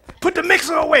 amen. Put the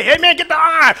mixer away, amen. Get the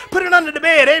iron, put it under the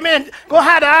bed, amen. Go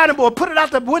hide the ironing board, put it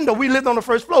out the window. We lived on the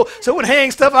first floor, so we'd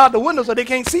hang stuff out the window so they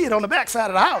can't see it on the back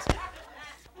side of the house.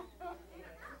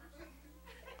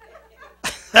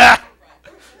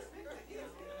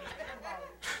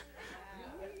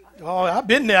 Oh, I've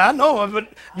been there, I know.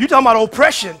 But you talking about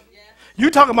oppression. You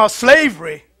talking about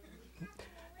slavery.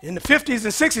 In the 50s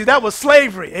and 60s, that was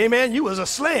slavery. Amen. You was a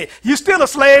slave. You still a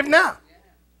slave now.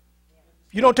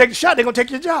 You don't take the shot, they're going to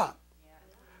take your job.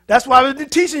 That's why I've been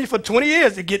teaching you for 20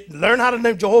 years to learn how to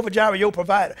name Jehovah Jireh your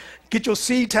provider. Get your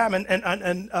seed time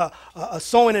and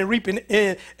sowing and reaping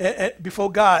in before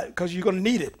God, because you're going to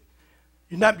need it.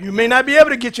 You may not be able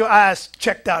to get your eyes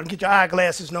checked out and get your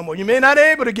eyeglasses no more. You may not be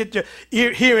able to get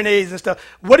your hearing aids and stuff.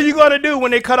 What are you going to do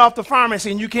when they cut off the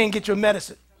pharmacy and you can't get your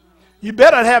medicine? You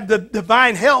better have the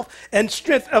divine health and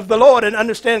strength of the Lord and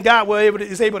understand God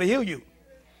is able to heal you.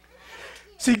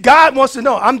 See, God wants to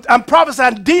know. I'm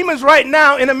prophesying demons right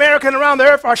now in America and around the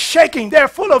earth are shaking. They're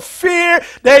full of fear.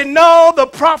 They know the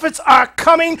prophets are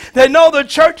coming. They know the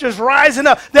church is rising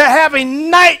up. They're having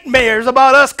nightmares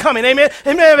about us coming. Amen.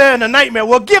 Amen. They're having a nightmare.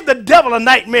 Well, give the devil a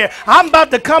nightmare. I'm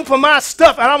about to come for my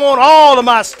stuff, and I want all of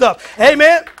my stuff.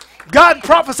 Amen. God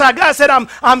prophesied. God said,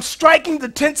 I'm striking the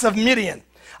tents of Midian.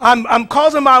 I'm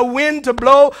causing my wind to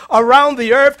blow around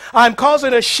the earth. I'm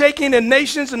causing a shaking in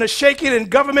nations and a shaking in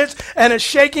governments and a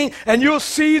shaking, and you'll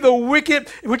see the wicked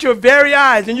with your very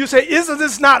eyes. And you say, isn't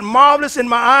this not marvelous in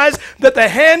my eyes that the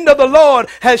hand of the Lord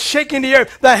has shaken the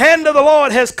earth? The hand of the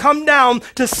Lord has come down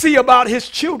to see about his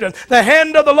children. The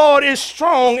hand of the Lord is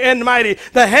strong and mighty.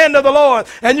 The hand of the Lord.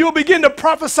 And you'll begin to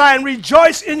prophesy and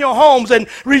rejoice in your homes and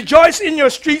rejoice in your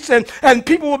streets, and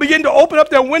people will begin to open up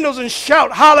their windows and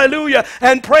shout hallelujah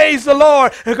and praise the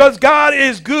Lord, because God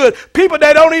is good. People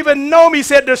that don't even know me,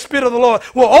 said the Spirit of the Lord,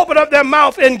 will open up their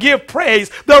mouth and give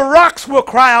praise. The rocks will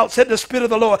cry out, said the Spirit of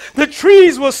the Lord. The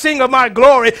trees will sing of my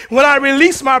glory when I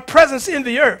release my presence in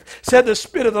the earth, said the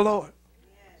Spirit of the Lord.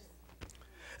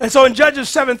 And so in Judges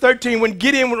 7:13, when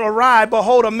Gideon arrived,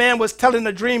 behold, a man was telling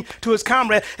a dream to his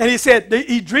comrade. And he said,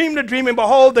 he dreamed a dream, and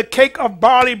behold, the cake of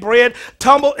barley bread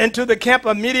tumbled into the camp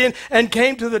of Midian and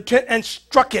came to the tent and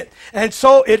struck it. And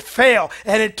so it fell,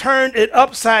 and it turned it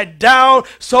upside down,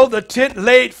 so the tent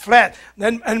laid flat.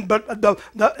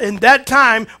 But in that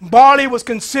time, barley was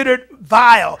considered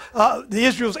vile. The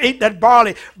Israelites ate that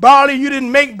barley. Barley, you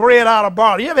didn't make bread out of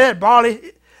barley. You ever had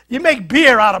barley? You make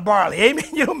beer out of barley. Amen.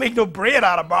 You don't make no bread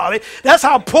out of barley. That's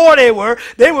how poor they were.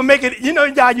 They were making, you know,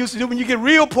 y'all used to do when you get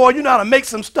real poor, you know how to make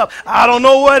some stuff. I don't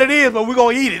know what it is, but we're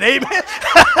going to eat it. Amen.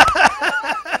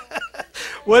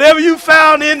 Whatever you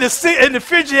found in the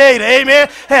refrigerator, amen,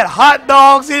 had hot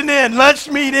dogs in there and lunch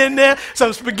meat in there,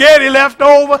 some spaghetti left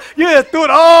over. You just threw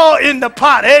it all in the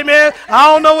pot, amen. I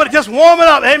don't know what, just warm it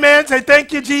up, amen. Say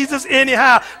thank you, Jesus,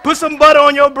 anyhow. Put some butter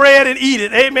on your bread and eat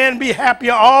it, amen. Be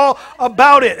happy all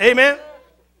about it, amen.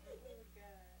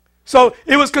 So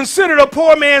it was considered a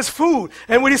poor man's food.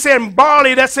 And when he said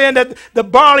barley, that's saying that the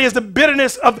barley is the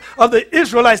bitterness of the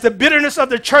Israelites. The bitterness of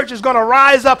the church is going to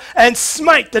rise up and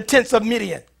smite the tents of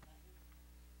Midian.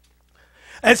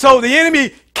 And so the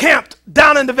enemy camped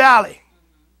down in the valley.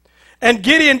 And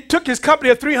Gideon took his company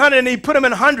of 300 and he put them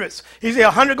in hundreds. He said,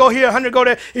 100 go here, 100 go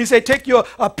there. He said, take you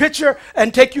a pitcher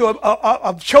and take you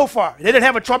a shofar. They didn't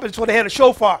have a trumpet, so they had a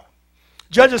shofar.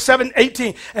 Judges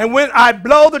 7:18. And when I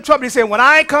blow the trumpet, he said, when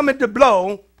I come in to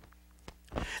blow,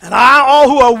 and all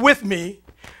who are with me,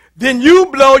 then you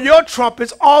blow your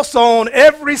trumpets also on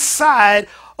every side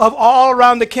of all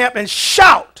around the camp, and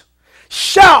shout,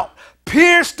 shout,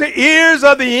 pierce the ears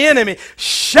of the enemy,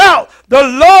 shout the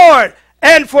Lord,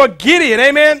 and for Gideon,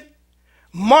 amen,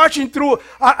 marching through,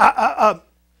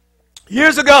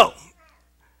 years ago,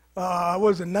 what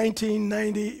was it,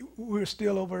 1990,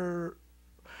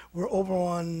 we're over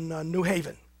on New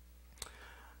Haven.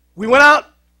 We went out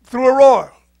through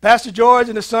Aurora. Pastor George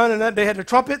and the son, and they had the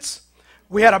trumpets.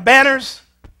 We had our banners,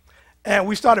 and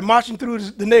we started marching through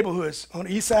the neighborhoods on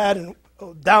the east side and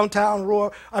downtown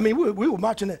Aurora. I mean, we were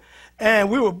marching there,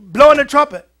 and we were blowing the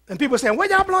trumpet. And people were saying, where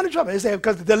y'all blowing the trumpet? They said,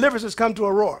 because the deliverance has come to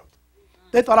Aurora.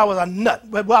 They thought I was a nut.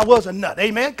 Well, I was a nut,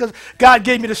 amen, because God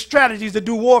gave me the strategies to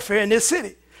do warfare in this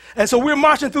city. And so we're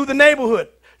marching through the neighborhood.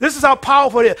 This is how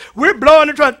powerful it is. We're blowing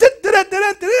the trumpet.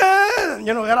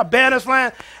 You know, got our banners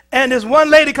flying. And this one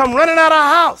lady come running out of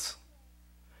our house.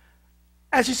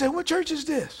 And she said, what church is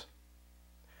this?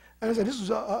 And I said, this is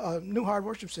a New Heart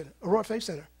Worship Center, Aurora Faith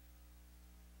Center.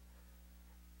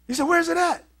 He said, where's it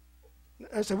at?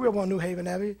 I said, we're on New Haven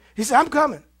Avenue. He said, I'm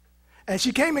coming. And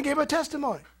she came and gave her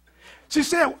testimony. She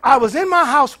said, I was in my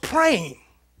house praying,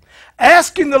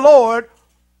 asking the Lord,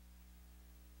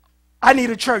 I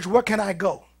need a church. Where can I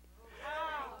go?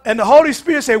 And the Holy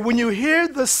Spirit said, when you hear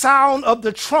the sound of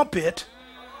the trumpet,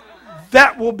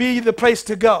 that will be the place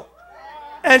to go.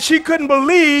 And she couldn't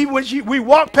believe when we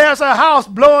walked past her house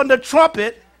blowing the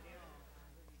trumpet,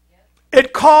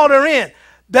 it called her in.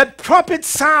 That trumpet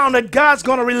sound that God's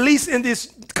going to release in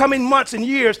these coming months and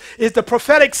years is the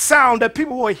prophetic sound that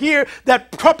people will hear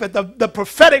that trumpet, the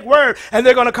prophetic word, and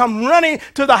they're going to come running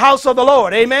to the house of the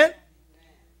Lord. Amen?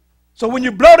 So when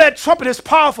you blow that trumpet, it's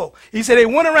powerful. He said they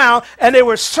went around and they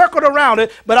were circled around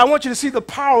it, but I want you to see the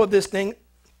power of this thing.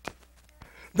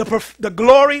 The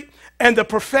glory and the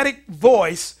prophetic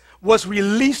voice was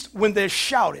released when they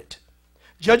shouted.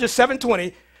 Judges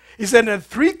 7:20. He said, and the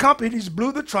three companies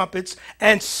blew the trumpets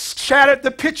and shattered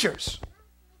the pitchers,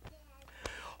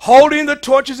 holding the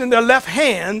torches in their left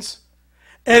hands,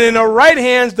 and in their right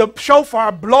hands the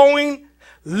shofar blowing,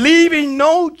 leaving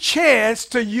no chance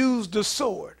to use the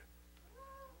sword.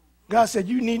 God said,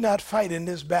 you need not fight in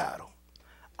this battle.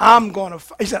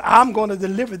 He said, I'm going to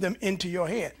deliver them into your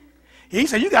hand. He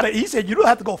said, he said, you don't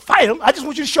have to go fight them. I just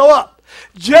want you to show up.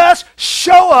 Just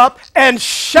show up and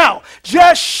shout.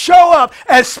 Just show up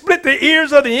and split the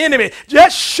ears of the enemy.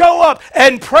 Just show up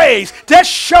and praise.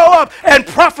 Just show up and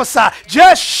prophesy.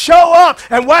 Just show up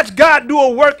and watch God do a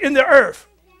work in the earth.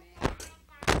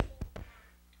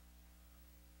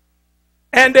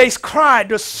 And they cried,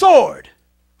 the sword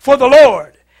for the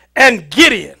Lord and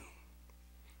Gideon.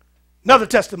 Another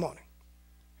testimony.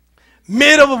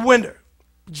 Mid of winter.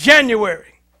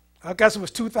 January, I guess it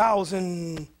was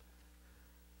 2004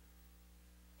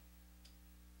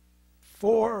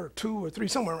 or 2 or 3,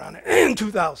 somewhere around there, in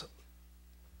 2000.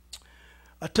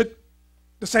 I took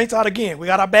the saints out again. We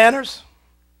got our banners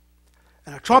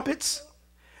and our trumpets.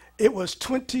 It was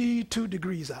 22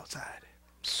 degrees outside,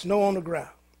 snow on the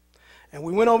ground. And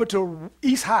we went over to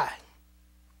East High,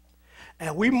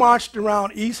 and we marched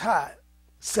around East High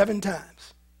 7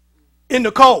 times in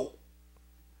the cold,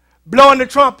 blowing the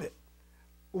trumpet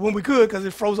when we could because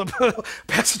it froze up.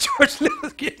 Pastor George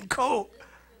was getting cold.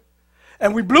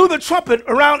 And we blew the trumpet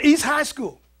around East High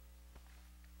School.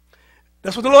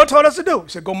 That's what the Lord told us to do. He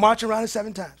said, go march around it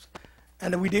 7 times.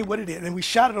 And then we did what it did. And we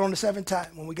shot it on the 7th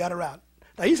time when we got around.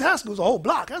 Now, East High School is a whole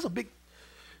block. That's a big,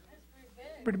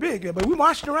 pretty big. Yeah, but we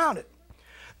marched around it.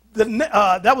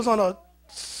 That was on a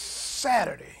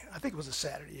Saturday. I think it was a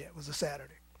Saturday. Yeah, it was a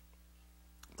Saturday.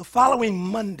 The following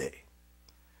Monday,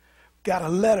 got a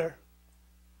letter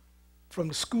from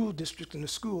the school district and the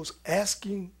schools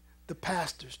asking the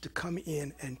pastors to come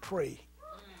in and pray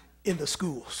in the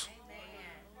schools.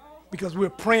 Because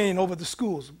we're praying over the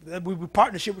schools. We were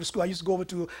partnership with the school. I used to go over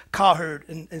to Cowherd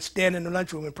and stand in the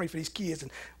lunchroom and pray for these kids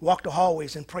and walk the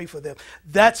hallways and pray for them.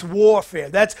 That's warfare.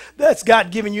 That's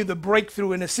God giving you the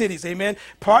breakthrough in the cities. Amen.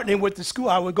 Partnering with the school.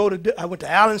 I went to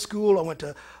Allen School. I went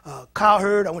to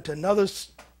Cowherd. I went to another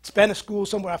Spanish school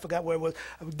somewhere, I forgot where it was,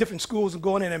 different schools, and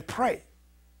going in and pray.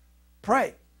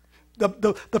 Pray.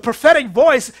 The prophetic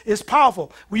voice is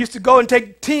powerful. We used to go and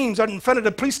take teams in front of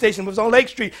the police station, it was on Lake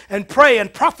Street, and pray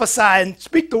and prophesy and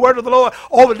speak the word of the Lord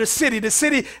over the city. The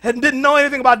city didn't know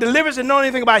anything about deliverance, didn't know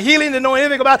anything about healing, didn't know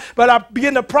anything about, but I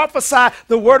began to prophesy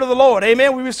the word of the Lord.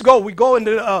 Amen. We used to go. We go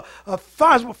into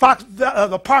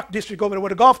the park district over there where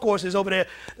the golf course is over there,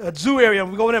 zoo area.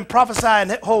 We go in there and prophesy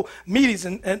and hold meetings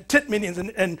and tent meetings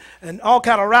and all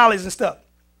kind of rallies and stuff.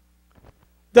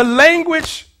 The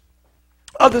language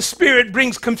of the Spirit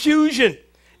brings confusion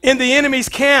in the enemy's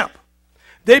camp.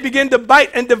 They begin to bite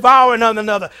and devour one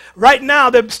another. Right now,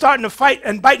 they're starting to fight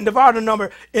and bite and devour one another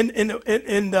in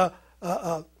the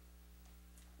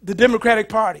Democratic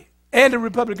Party and the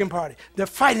Republican Party. They're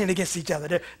fighting against each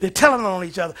other. They're telling on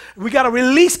each other. We got to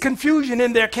release confusion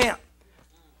in their camp.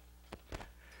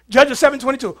 Judges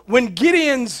 7:22. When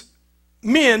Gideon's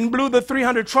men blew the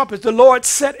 300 trumpets, the Lord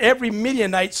set every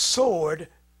Midianite sword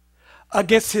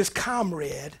against his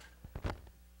comrade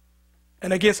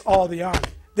and against all the army.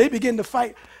 They begin to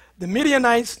fight. The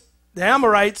Midianites, the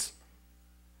Amorites,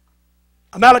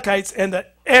 Amalekites, and the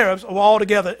Arabs were all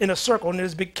together in a circle in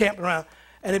this big camp around.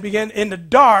 And they began in the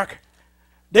dark.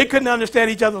 They couldn't understand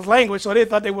each other's language, so they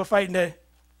thought they were fighting the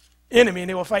enemy, and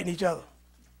they were fighting each other.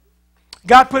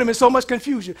 God put them in so much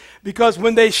confusion because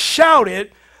when they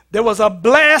shouted, there was a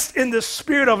blast in the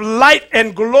spirit of light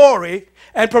and glory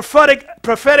and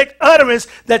prophetic utterance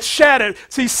that shattered.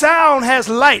 See, sound has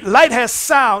light. Light has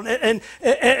sound, and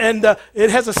it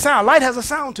has a sound. Light has a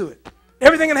sound to it.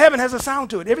 Everything in heaven has a sound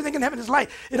to it. Everything in heaven is light.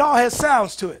 It all has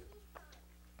sounds to it.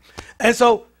 And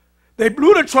so they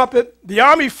blew the trumpet. The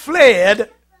army fled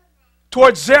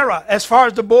towards Zerah as far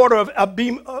as the border of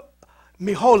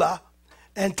Meholah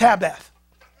and Tabbath.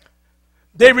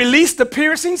 They released the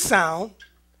piercing sound.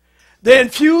 They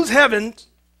infused heaven's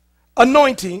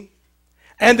anointing.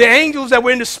 And the angels that were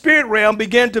in the spirit realm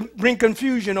began to bring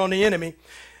confusion on the enemy.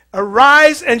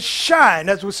 Arise and shine,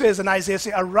 that's what it says in Isaiah.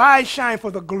 Say, arise, shine,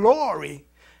 for the glory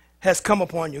has come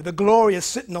upon you. The glory is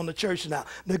sitting on the church now.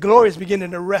 The glory is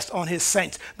beginning to rest on his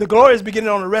saints. The glory is beginning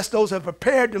on the rest of those who have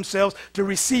prepared themselves to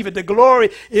receive it. The glory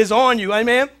is on you.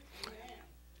 Amen?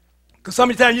 Because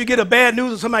sometimes you get a bad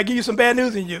news or somebody give you some bad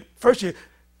news and you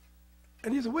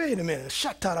and you say, wait a minute.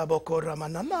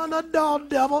 No,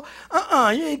 devil.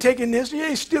 You ain't taking this. You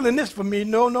ain't stealing this from me.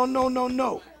 No, no, no, no,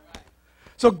 no.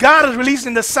 So God is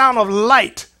releasing the sound of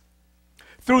light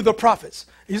through the prophets.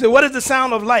 You say, what is the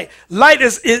sound of light? Light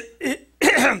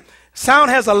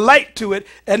sound has a light to it,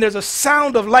 and there's a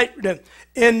sound of light.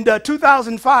 In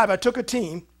 2005, I took a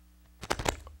team,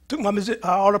 took my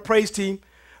all the praise team,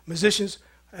 musicians,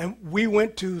 and we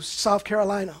went to South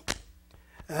Carolina.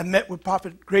 And I met with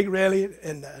Prophet Greg Rayleigh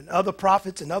and other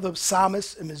prophets and other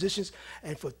psalmists and musicians,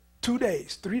 and for 2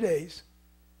 days, 3 days,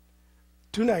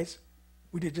 2 nights,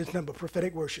 we did this number,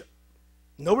 prophetic worship.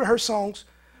 No rehearsed songs,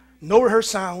 no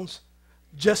rehearsed sounds,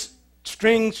 just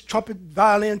strings, trumpet,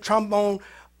 violin, trombone,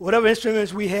 whatever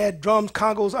instruments we had, drums,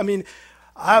 congos. I mean,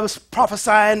 I was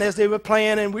prophesying as they were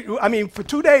playing, and for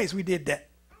 2 days we did that.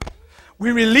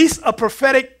 We released a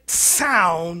prophetic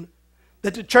sound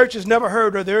that the church has never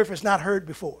heard or the earth has not heard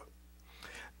before.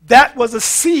 That was a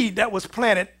seed that was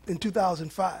planted in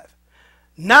 2005.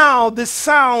 Now this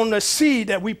sound, the seed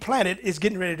that we planted, is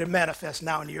getting ready to manifest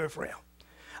now in the earth realm.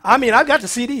 I got the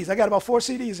CDs. I got about 4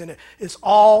 CDs in it. It's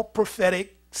all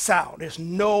prophetic sound. There's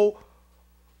no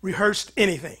rehearsed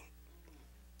anything.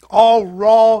 All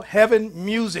raw heaven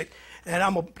music. And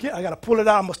I got to pull it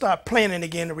out. I'm going to start playing it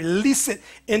again to release it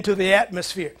into the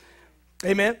atmosphere.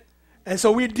 Amen. And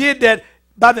so we did that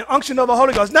by the unction of the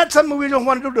Holy Ghost. Not something we don't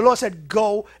want to do. The Lord said,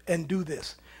 go and do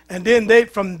this. And then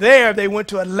from there, they went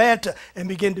to Atlanta and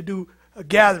began to do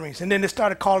gatherings. And then they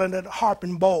started calling it harp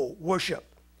and bowl worship.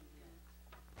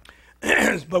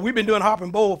 But we've been doing harp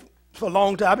and bowl for a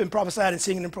long time. I've been prophesying and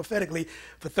singing them prophetically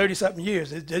for 30-something years.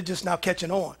 They're just now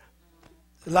catching on,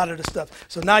 a lot of the stuff.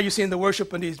 So now you're seeing the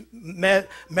worship in these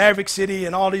Maverick City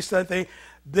and all these other things.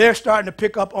 They're starting to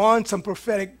pick up on some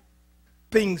prophetic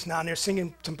things now. And they're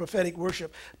singing some prophetic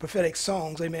worship, prophetic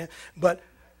songs, amen. But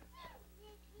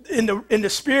in the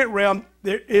spirit realm,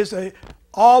 there is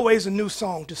always a new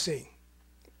song to sing.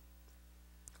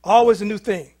 Always a new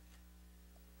thing.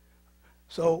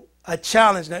 So I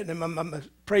challenged that, and my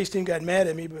praise team got mad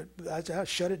at me, but I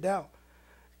shut it down.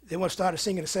 They want to start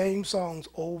singing the same songs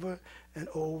over and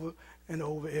over and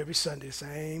over every Sunday,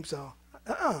 same song.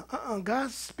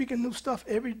 God's speaking new stuff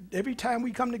every time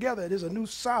we come together. There's a new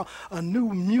sound, a new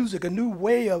music, a new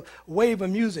wave of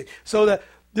music. So that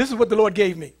this is what the Lord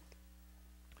gave me.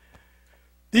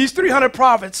 These 300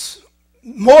 prophets,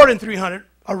 more than 300,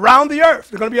 around the earth.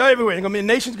 They're going to be everywhere. They're going to be in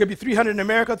nations. They're going to be 300 in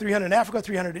America, 300 in Africa,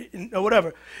 300 in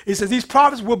whatever. He says these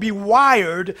prophets will be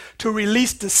wired to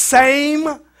release the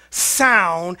same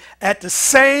sound at the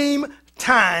same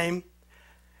time.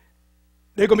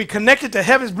 They're going to be connected to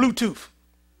heaven's Bluetooth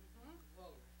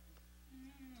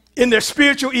in their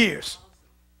spiritual ears.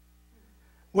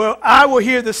 Well, I will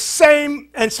hear the same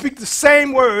and speak the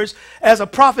same words as a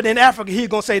prophet in Africa. He's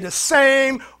going to say the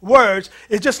same words.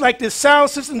 It's just like this sound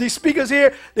system. These speakers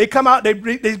here, they come out, they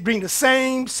bring the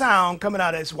same sound coming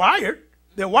out. It's wired.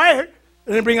 They're wired.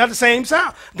 And they bring out the same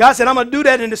sound. God said, I'm going to do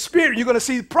that in the spirit. You're going to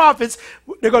see prophets.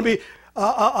 They're going to be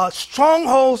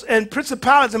strongholds and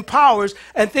principalities and powers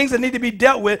and things that need to be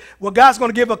dealt with. Well, God's going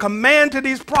to give a command to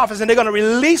these prophets, and they're going to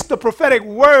release the prophetic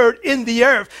word in the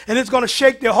earth, and it's going to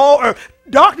shake the whole earth.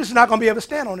 Darkness is not going to be able to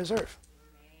stand on this earth.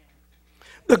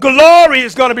 The glory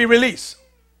is going to be released.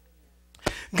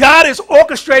 God is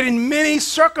orchestrating many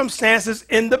circumstances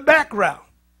in the background.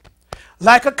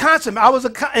 Like a concert.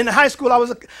 In high school,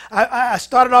 I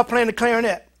started off playing the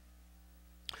clarinet.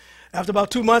 After about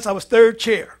 2 months, I was third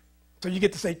chair. So you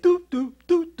get to say, doo, doo,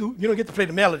 doo, doo. You don't get to play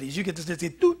the melodies. You get to say,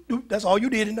 doo, doo. That's all you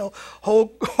did in the whole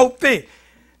thing.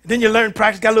 Then you learn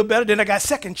practice, got a little better. Then I got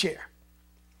second chair.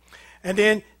 And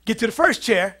then get to the first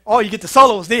chair. Oh, you get the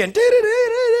solos then.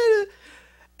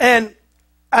 And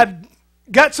I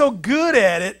got so good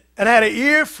at it, and I had an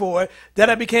ear for it, that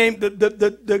I became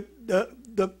the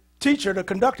teacher, the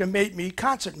conductor, made me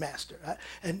concert master.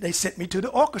 And they sent me to the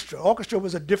orchestra. Orchestra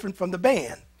was different from the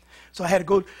band. So I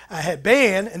had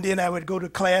band, and then I would go to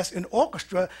class in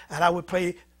orchestra, and I would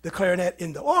play the clarinet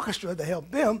in the orchestra to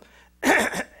help them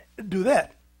do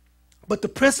that. But the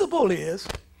principle is,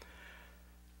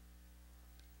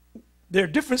 there are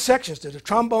different sections. There's the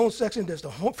trombone section, there's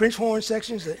the French horn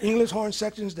sections, the English horn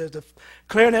sections, there's the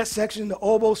clarinet section, the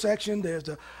oboe section, there's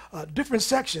the different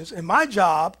sections. And my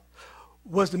job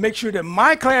was to make sure that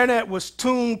my clarinet was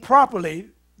tuned properly,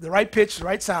 the right pitch, the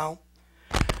right sound.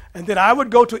 And then I would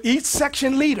go to each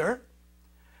section leader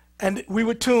and we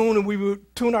would tune, and we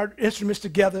would tune our instruments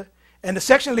together. And the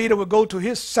section leader would go to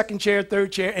his second chair,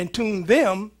 third chair, and tune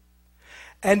them.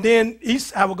 And then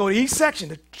I would go to each section,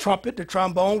 the trumpet, the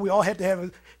trombone. We all had to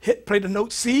have play the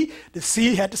note C. The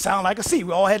C had to sound like a C.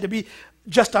 We all had to be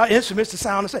just our instruments to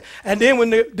sound the same. And then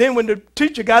when the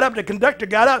teacher got up, the conductor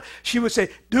got up, she would say,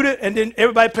 do that, and then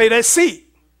everybody play that C.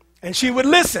 And she would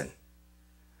listen,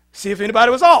 see if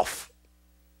anybody was off.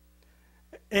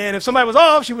 And if somebody was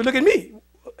off, she would look at me.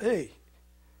 Hey,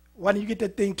 why didn't you get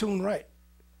that thing tuned right?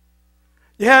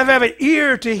 You have to have an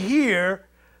ear to hear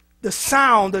the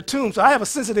sound, the tune. So I have a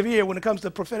sensitive ear when it comes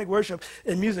to prophetic worship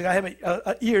and music. I have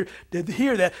an ear to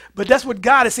hear that. But that's what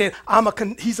God is saying.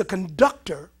 He's a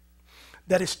conductor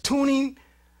that is tuning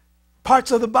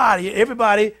parts of the body.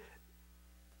 Everybody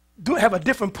have a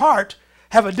different part,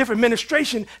 have a different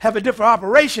ministration, have a different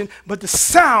operation, but the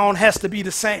sound has to be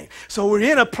the same. So we're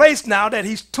in a place now that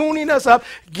he's tuning us up,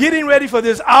 getting ready for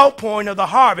this outpouring of the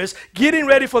harvest, getting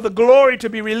ready for the glory to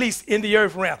be released in the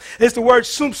earth realm. It's the word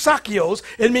sumsakios.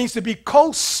 It means to be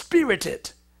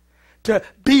co-spirited, to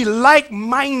be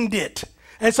like-minded.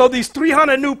 And so these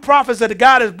 300 new prophets that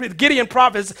God has, Gideon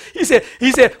prophets, he said,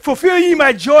 fulfill ye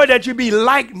my joy that you be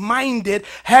like-minded,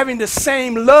 having the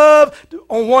same love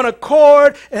on one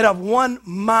accord and of one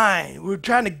mind. We're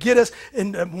trying to get us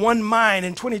in one mind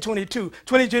in 2022.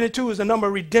 2022 is the number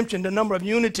of redemption, the number of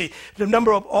unity, the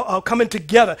number of coming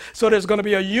together. So there's going to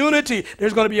be a unity.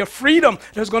 There's going to be a freedom.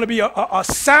 There's going to be a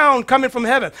sound coming from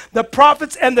heaven. The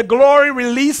prophets and the glory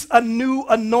release a new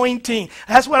anointing.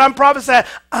 That's what I'm prophesying.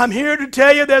 I'm here to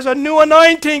tell you there's a new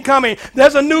anointing coming.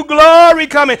 There's a new glory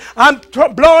coming. I'm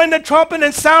blowing the trumpet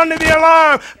and sounding the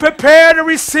alarm. Prepare to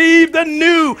receive the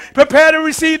new. Prepare to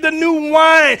receive the new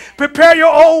wine. Prepare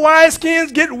your old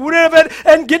wineskins. Get rid of it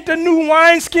and get the new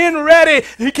wineskin ready.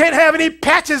 You can't have any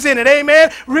patches in it. Amen.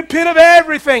 Repent of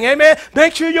everything. Amen.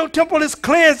 Make sure your temple is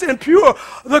cleansed and pure.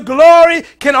 The glory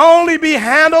can only be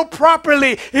handled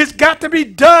properly. It's got to be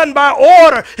done by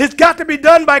order. It's got to be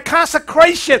done by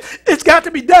consecration. It's got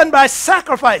to be done by sacrifice.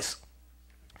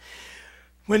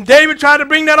 When David tried to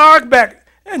bring that ark back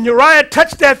and Uriah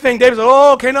touched that thing, David said,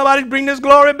 oh, can't nobody bring this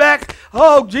glory back?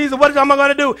 Oh, Jesus, what am I going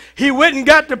to do? He went and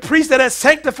got the priests that had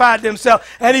sanctified themselves.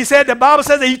 And he said, the Bible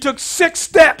says that he took 6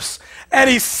 steps and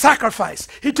he sacrificed.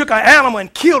 He took an animal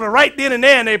and killed it right then and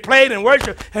there, and they played and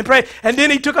worshiped and prayed. And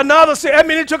then he took another,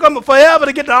 it took him forever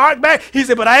to get the ark back. He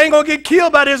said, but I ain't going to get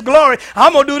killed by this glory.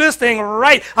 I'm going to do this thing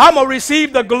right. I'm going to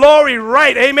receive the glory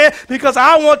right, amen, because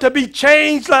I want to be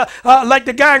changed like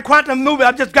the guy in Quantum Movie.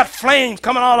 I've just got flames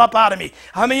coming all up out of me.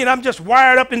 I mean, I'm just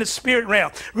wired up in the spirit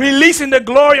realm, releasing the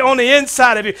glory on the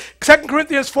inside of you. 2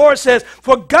 Corinthians 4 says,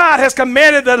 for God has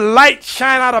commanded the light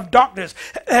shine out of darkness,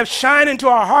 have shine into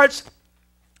our hearts,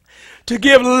 to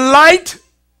give light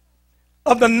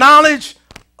of the knowledge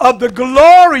of the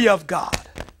glory of God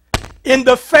in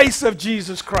the face of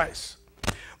Jesus Christ.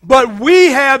 But we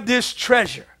have this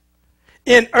treasure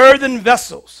in earthen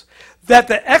vessels, that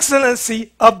the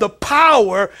excellency of the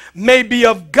power may be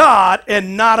of God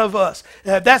and not of us.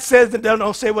 That says that they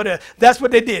don't say what it is. That's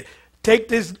what they did. Take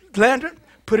this lantern,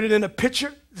 put it in a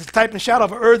pitcher, this type and shadow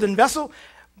of an earthen vessel,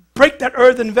 break that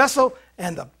earthen vessel,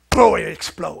 and the glory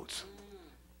explodes.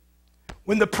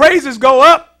 When the praises go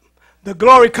up, the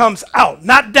glory comes out,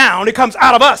 not down. It comes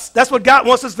out of us. That's what God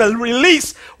wants us to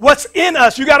release, what's in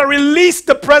us. You got to release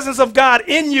the presence of God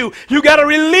in you. You got to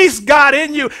release God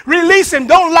in you. Release him.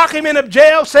 Don't lock him in a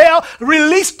jail cell.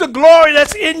 Release the glory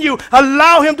that's in you.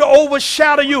 Allow him to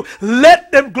overshadow you.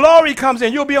 Let the glory comes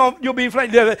in. You'll be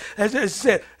as it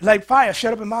said, like fire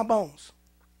shut up in my bones.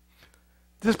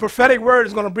 This prophetic word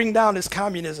is going to bring down this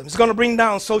communism. It's going to bring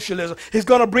down socialism. It's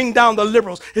going to bring down the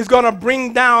liberals. It's going to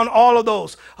bring down all of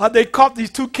those. They caught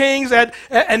these 2 kings and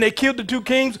they killed the 2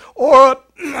 kings, Oreb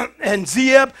and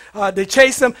Zeeb. They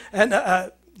chased them,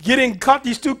 and Gideon caught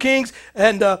these 2 kings.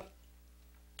 And I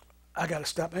got to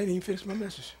stop. I didn't even finish my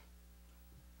message.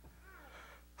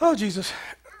 Oh, Jesus.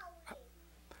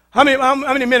 How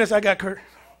many minutes I got, Kurt?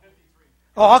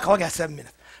 Oh, I got 7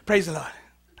 minutes. Praise the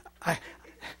Lord.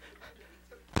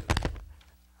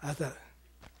 I thought,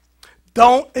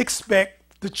 don't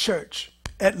expect the church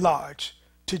at large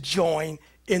to join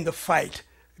in the fight.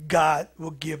 God will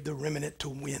give the remnant to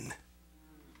win.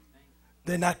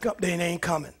 They ain't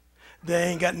coming. They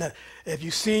ain't got nothing. If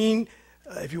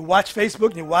you watch Facebook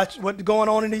and you watch what's going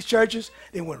on in these churches,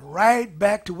 they went right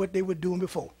back to what they were doing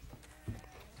before.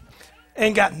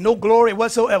 Ain't got no glory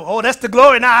whatsoever. Oh, that's the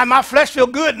glory. Now my flesh feel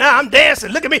good. Now I'm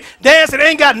dancing. Look at me dancing.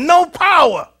 Ain't got no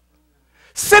power.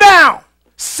 Sit down.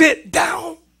 Sit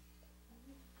down.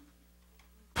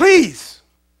 Please.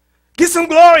 Get some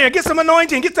glory and get some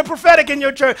anointing. Get the prophetic in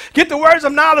your church. Get the words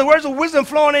of knowledge, words of wisdom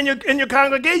flowing in your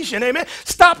congregation. Amen.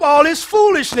 Stop all this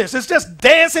foolishness. It's just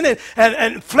dancing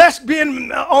and flesh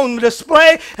being on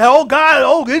display. And oh God,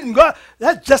 oh God.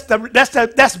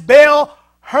 That's Baal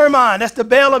Hermon. That's the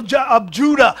Baal of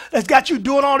Judah. That's got you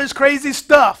doing all this crazy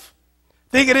stuff.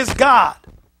 Thinking it's God.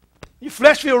 Your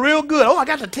flesh feel real good. Oh, I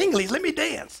got the tinglies. Let me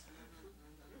dance.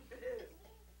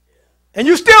 And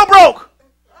you still broke.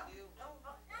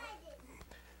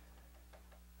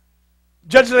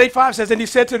 Judges 8:5 says, and he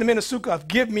said to the men of Succoth,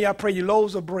 give me, I pray you,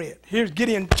 loaves of bread. Here's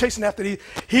Gideon chasing after these.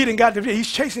 He didn't got the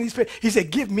he's chasing these. He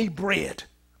said, give me bread,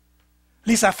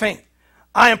 lest I faint.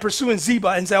 I am pursuing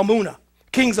Zebah and Zalmunna,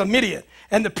 kings of Midian.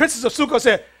 And the princes of Succoth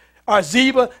said, are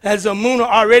Zebah and Zalmunna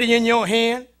already in your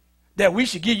hand, that we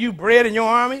should give you bread in your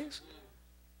armies?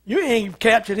 You ain't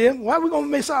captured him. Why are we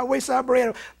going to waste our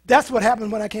bread? That's what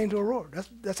happened when I came to Aurora.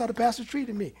 That's how the pastor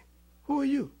treated me. Who are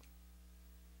you?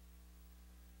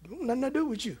 Nothing to do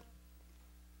with you.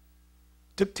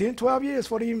 Took 10, 12 years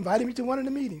before they invited me to one of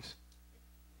the meetings.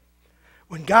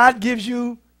 When God gives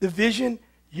you the vision,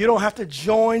 you don't have to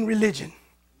join religion.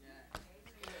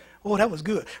 Oh, that was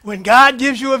good. When God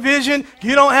gives you a vision,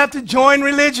 you don't have to join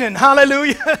religion.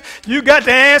 Hallelujah. You got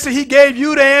the answer. He gave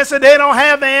you the answer. They don't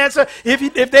have the answer.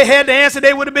 If they had the answer,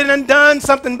 they would have been and done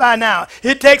something by now.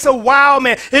 It takes a wild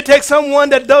man. It takes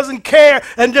someone that doesn't care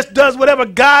and just does whatever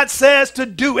God says to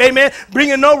do. Amen.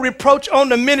 Bringing no reproach on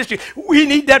the ministry. We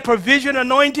need that provision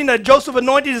anointing, that Joseph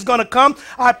anointing is going to come.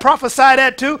 I prophesy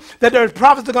that too, that the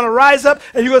prophets are going to rise up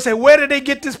and you're going to say, where did they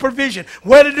get this provision?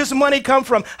 Where did this money come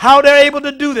from? How they're able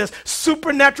to do this?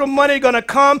 Supernatural money going to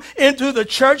come into the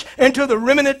church, into the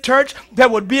remnant church that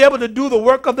would be able to do the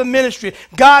work of the ministry.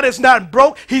 God is not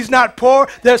broke. He's not poor.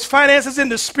 There's finances in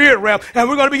the spirit realm. And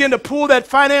we're going to begin to pull that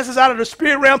finances out of the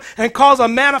spirit realm and cause a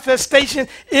manifestation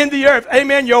in the earth.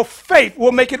 Amen. Your faith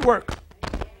will make it work.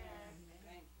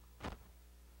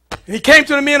 And he came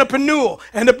to the men of Penuel.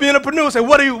 And the men of Penuel said,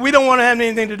 we don't want to have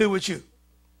anything to do with you.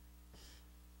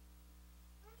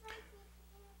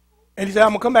 And he said,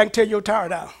 I'm going to come back and tear your tower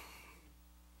down.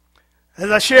 As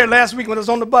I shared last week when I was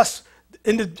on the bus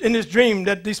in this dream,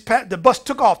 that the bus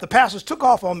took off, the pastors took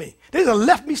off on me. They just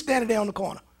left me standing there on the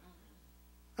corner.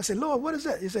 I said, Lord, what is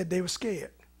that? He said, they were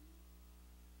scared.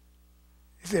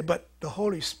 He said, but the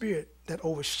Holy Spirit that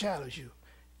overshadows you,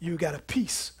 you got a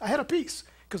peace. I had a peace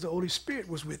because the Holy Spirit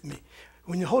was with me.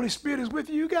 When the Holy Spirit is with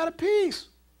you, you got a peace.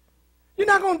 You're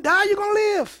not going to die, you're going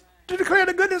to live to declare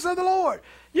the goodness of the Lord.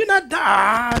 You're not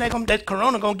dying. That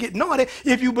corona going to get. No,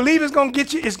 if you believe it's going to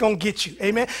get you, it's going to get you.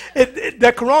 Amen.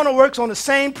 That corona works on the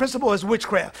same principle as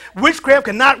witchcraft. Witchcraft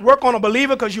cannot work on a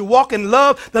believer because you walk in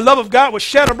love. The love of God was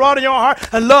shed abroad in your heart.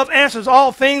 And love answers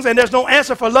all things. And there's no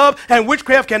answer for love. And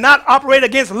witchcraft cannot operate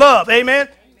against love. Amen.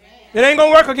 It ain't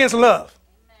going to work against love.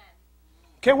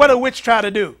 Okay, what did a witch try to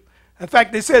do? In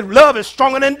fact, they said love is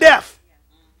stronger than death.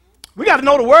 We got to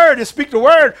know the word and speak the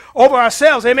word over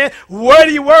ourselves. Amen.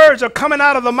 Wordy words are coming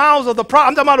out of the mouths of the prophet.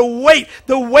 I'm talking about the weight.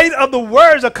 The weight of the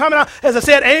words are coming out. As I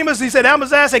said, Amos,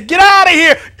 Amaziah said, get out of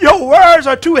here. Your words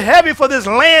are too heavy for this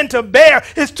land to bear.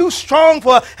 It's too strong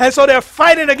for, and so they're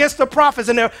fighting against the prophets,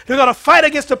 and they're going to fight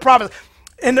against the prophets.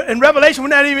 In Revelation, we're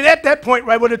not even at that point,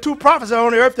 right, where the two prophets are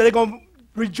on the earth, that they're going to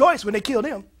rejoice when they kill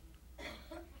them.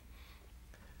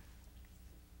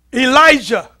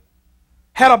 Elijah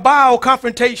had a Baal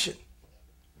confrontation.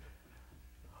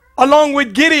 Along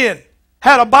with Gideon,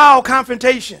 had a Baal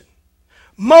confrontation.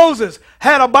 Moses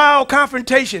had a Baal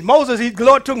confrontation. The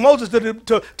Lord took Moses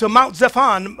to Mount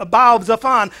Zephon, Baal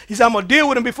Zephon. He said, I'm going to deal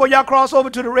with him before y'all cross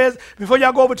over to the before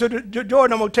y'all go over to the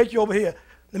Jordan, I'm going to take you over here.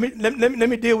 Let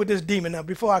me deal with this demon now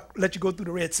before I let you go through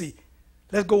the Red Sea.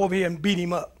 Let's go over here and beat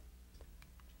him up.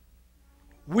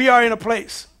 We are in a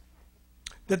place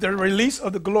that the release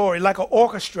of the glory, like an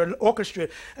orchestra,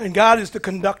 and God is the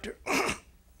conductor.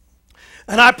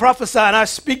 And I prophesy and I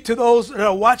speak to those that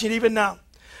are watching even now.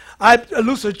 I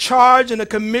loose a charge and a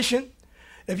commission.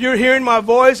 If you're hearing my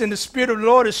voice and the Spirit of the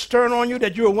Lord is stirring on you,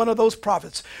 that you're one of those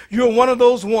prophets. You're one of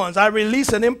those ones. I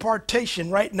release an impartation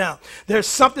right now. There's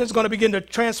something that's going to begin to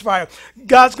transpire.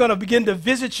 God's going to begin to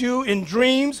visit you in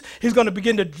dreams. He's going to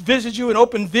begin to visit you in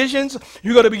open visions.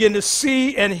 You're going to begin to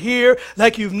see and hear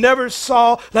like you've never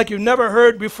saw, like you've never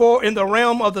heard before in the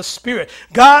realm of the Spirit.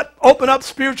 God, open up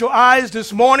spiritual eyes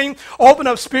this morning. Open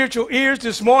up spiritual ears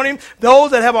this morning.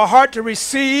 Those that have a heart to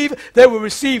receive, they will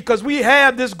receive, because we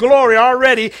have this glory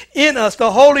already in us,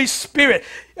 the Holy Spirit.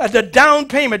 The down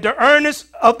payment, the earnest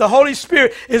of the Holy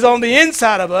Spirit is on the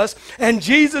inside of us. And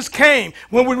Jesus came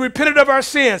when we repented of our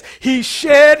sins. He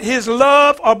shed his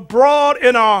love abroad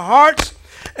in our hearts.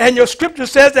 And your scripture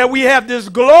says that we have this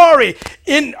glory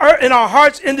in our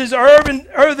hearts, in these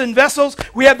earthen vessels.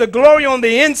 We have the glory on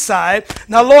the inside.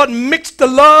 Now, Lord, mix the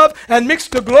love and mix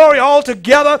the glory all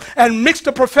together and mix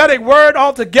the prophetic word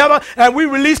all together. And we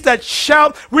release that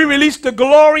shout. We release the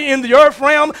glory in the earth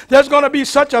realm. There's going to be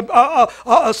such a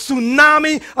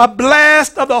tsunami, a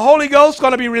blast of the Holy Ghost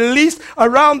going to be released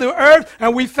around the earth.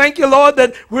 And we thank you, Lord,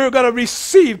 that we're going to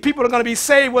receive. People are going to be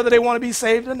saved whether they want to be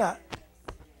saved or not.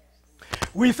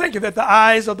 We thank you that the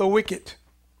eyes of the wicked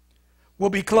will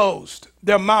be closed.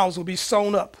 Their mouths will be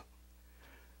sewn up.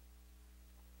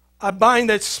 I bind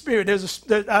that spirit.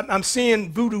 I'm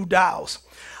seeing voodoo dolls.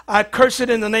 I curse it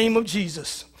in the name of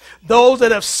Jesus. Those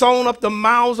that have sewn up the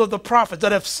mouths of the prophets,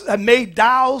 that have made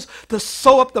dolls to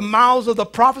sew up the mouths of the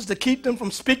prophets to keep them from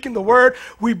speaking the word,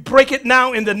 we break it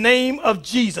now in the name of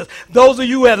Jesus. Those of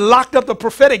you who had locked up the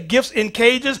prophetic gifts in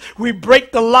cages, we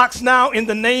break the locks now in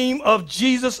the name of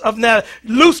Jesus of Nazareth.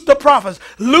 Loose the prophets,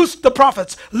 loose the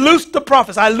prophets, loose the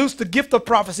prophets. I loose the gift of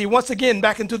prophecy once again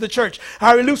back into the church.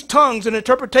 I release tongues and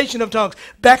interpretation of tongues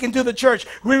back into the church.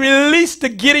 We release the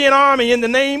Gideon army in the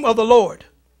name of the Lord.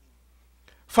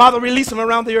 Father, release them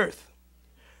around the earth.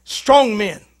 Strong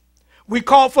men. We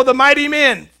call for the mighty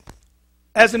men,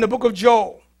 as in the book of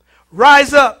Joel.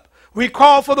 Rise up. We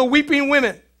call for the weeping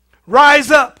women.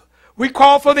 Rise up. We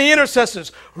call for the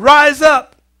intercessors. Rise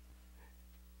up.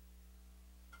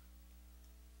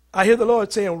 I hear the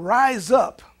Lord saying, rise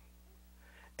up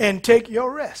and take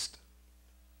your rest.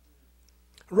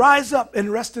 Rise up and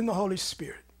rest in the Holy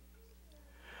Spirit.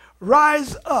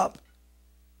 Rise up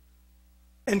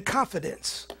in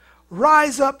confidence.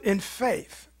 Rise up in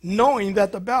faith, knowing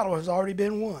that the battle has already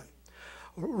been won.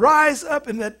 Rise up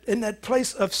in that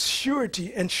place of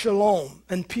surety and shalom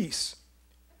and peace.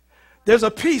 There's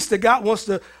a peace that God wants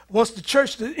the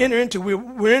church to enter into.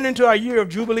 We're into our year of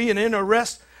Jubilee and inner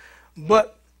rest,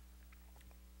 but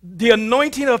the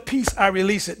anointing of peace, I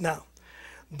release it now.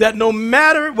 That no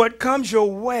matter what comes your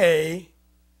way,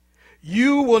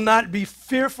 you will not be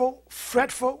fearful,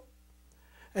 fretful.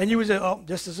 And you would say, oh,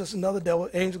 this is just another devil.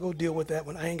 Angel go deal with that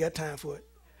one. I ain't got time for it.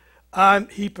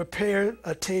 He prepared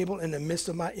a table in the midst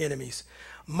of my enemies.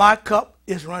 My cup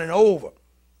is running over.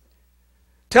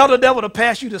 Tell the devil to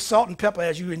pass you the salt and pepper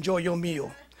as you enjoy your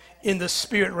meal in the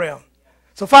spirit realm.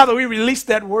 So, Father, we release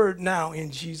that word now in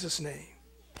Jesus' name.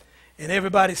 And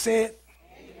everybody say it.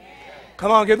 Amen.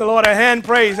 Come on, give the Lord a hand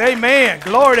praise. Amen.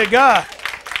 Glory to God.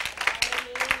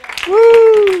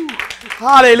 Woo!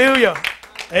 Hallelujah.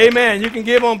 Amen. You can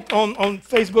give on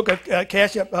Facebook,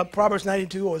 Cash App, Proverbs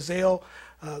 92 or Zelle.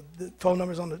 The phone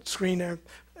number's on the screen there,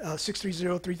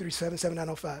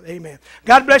 630-337-7905. Amen.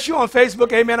 God bless you on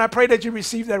Facebook. Amen. I pray that you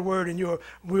receive that word and you're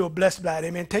real blessed by it.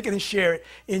 Amen. Take it and share it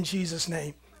in Jesus'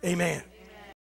 name. Amen.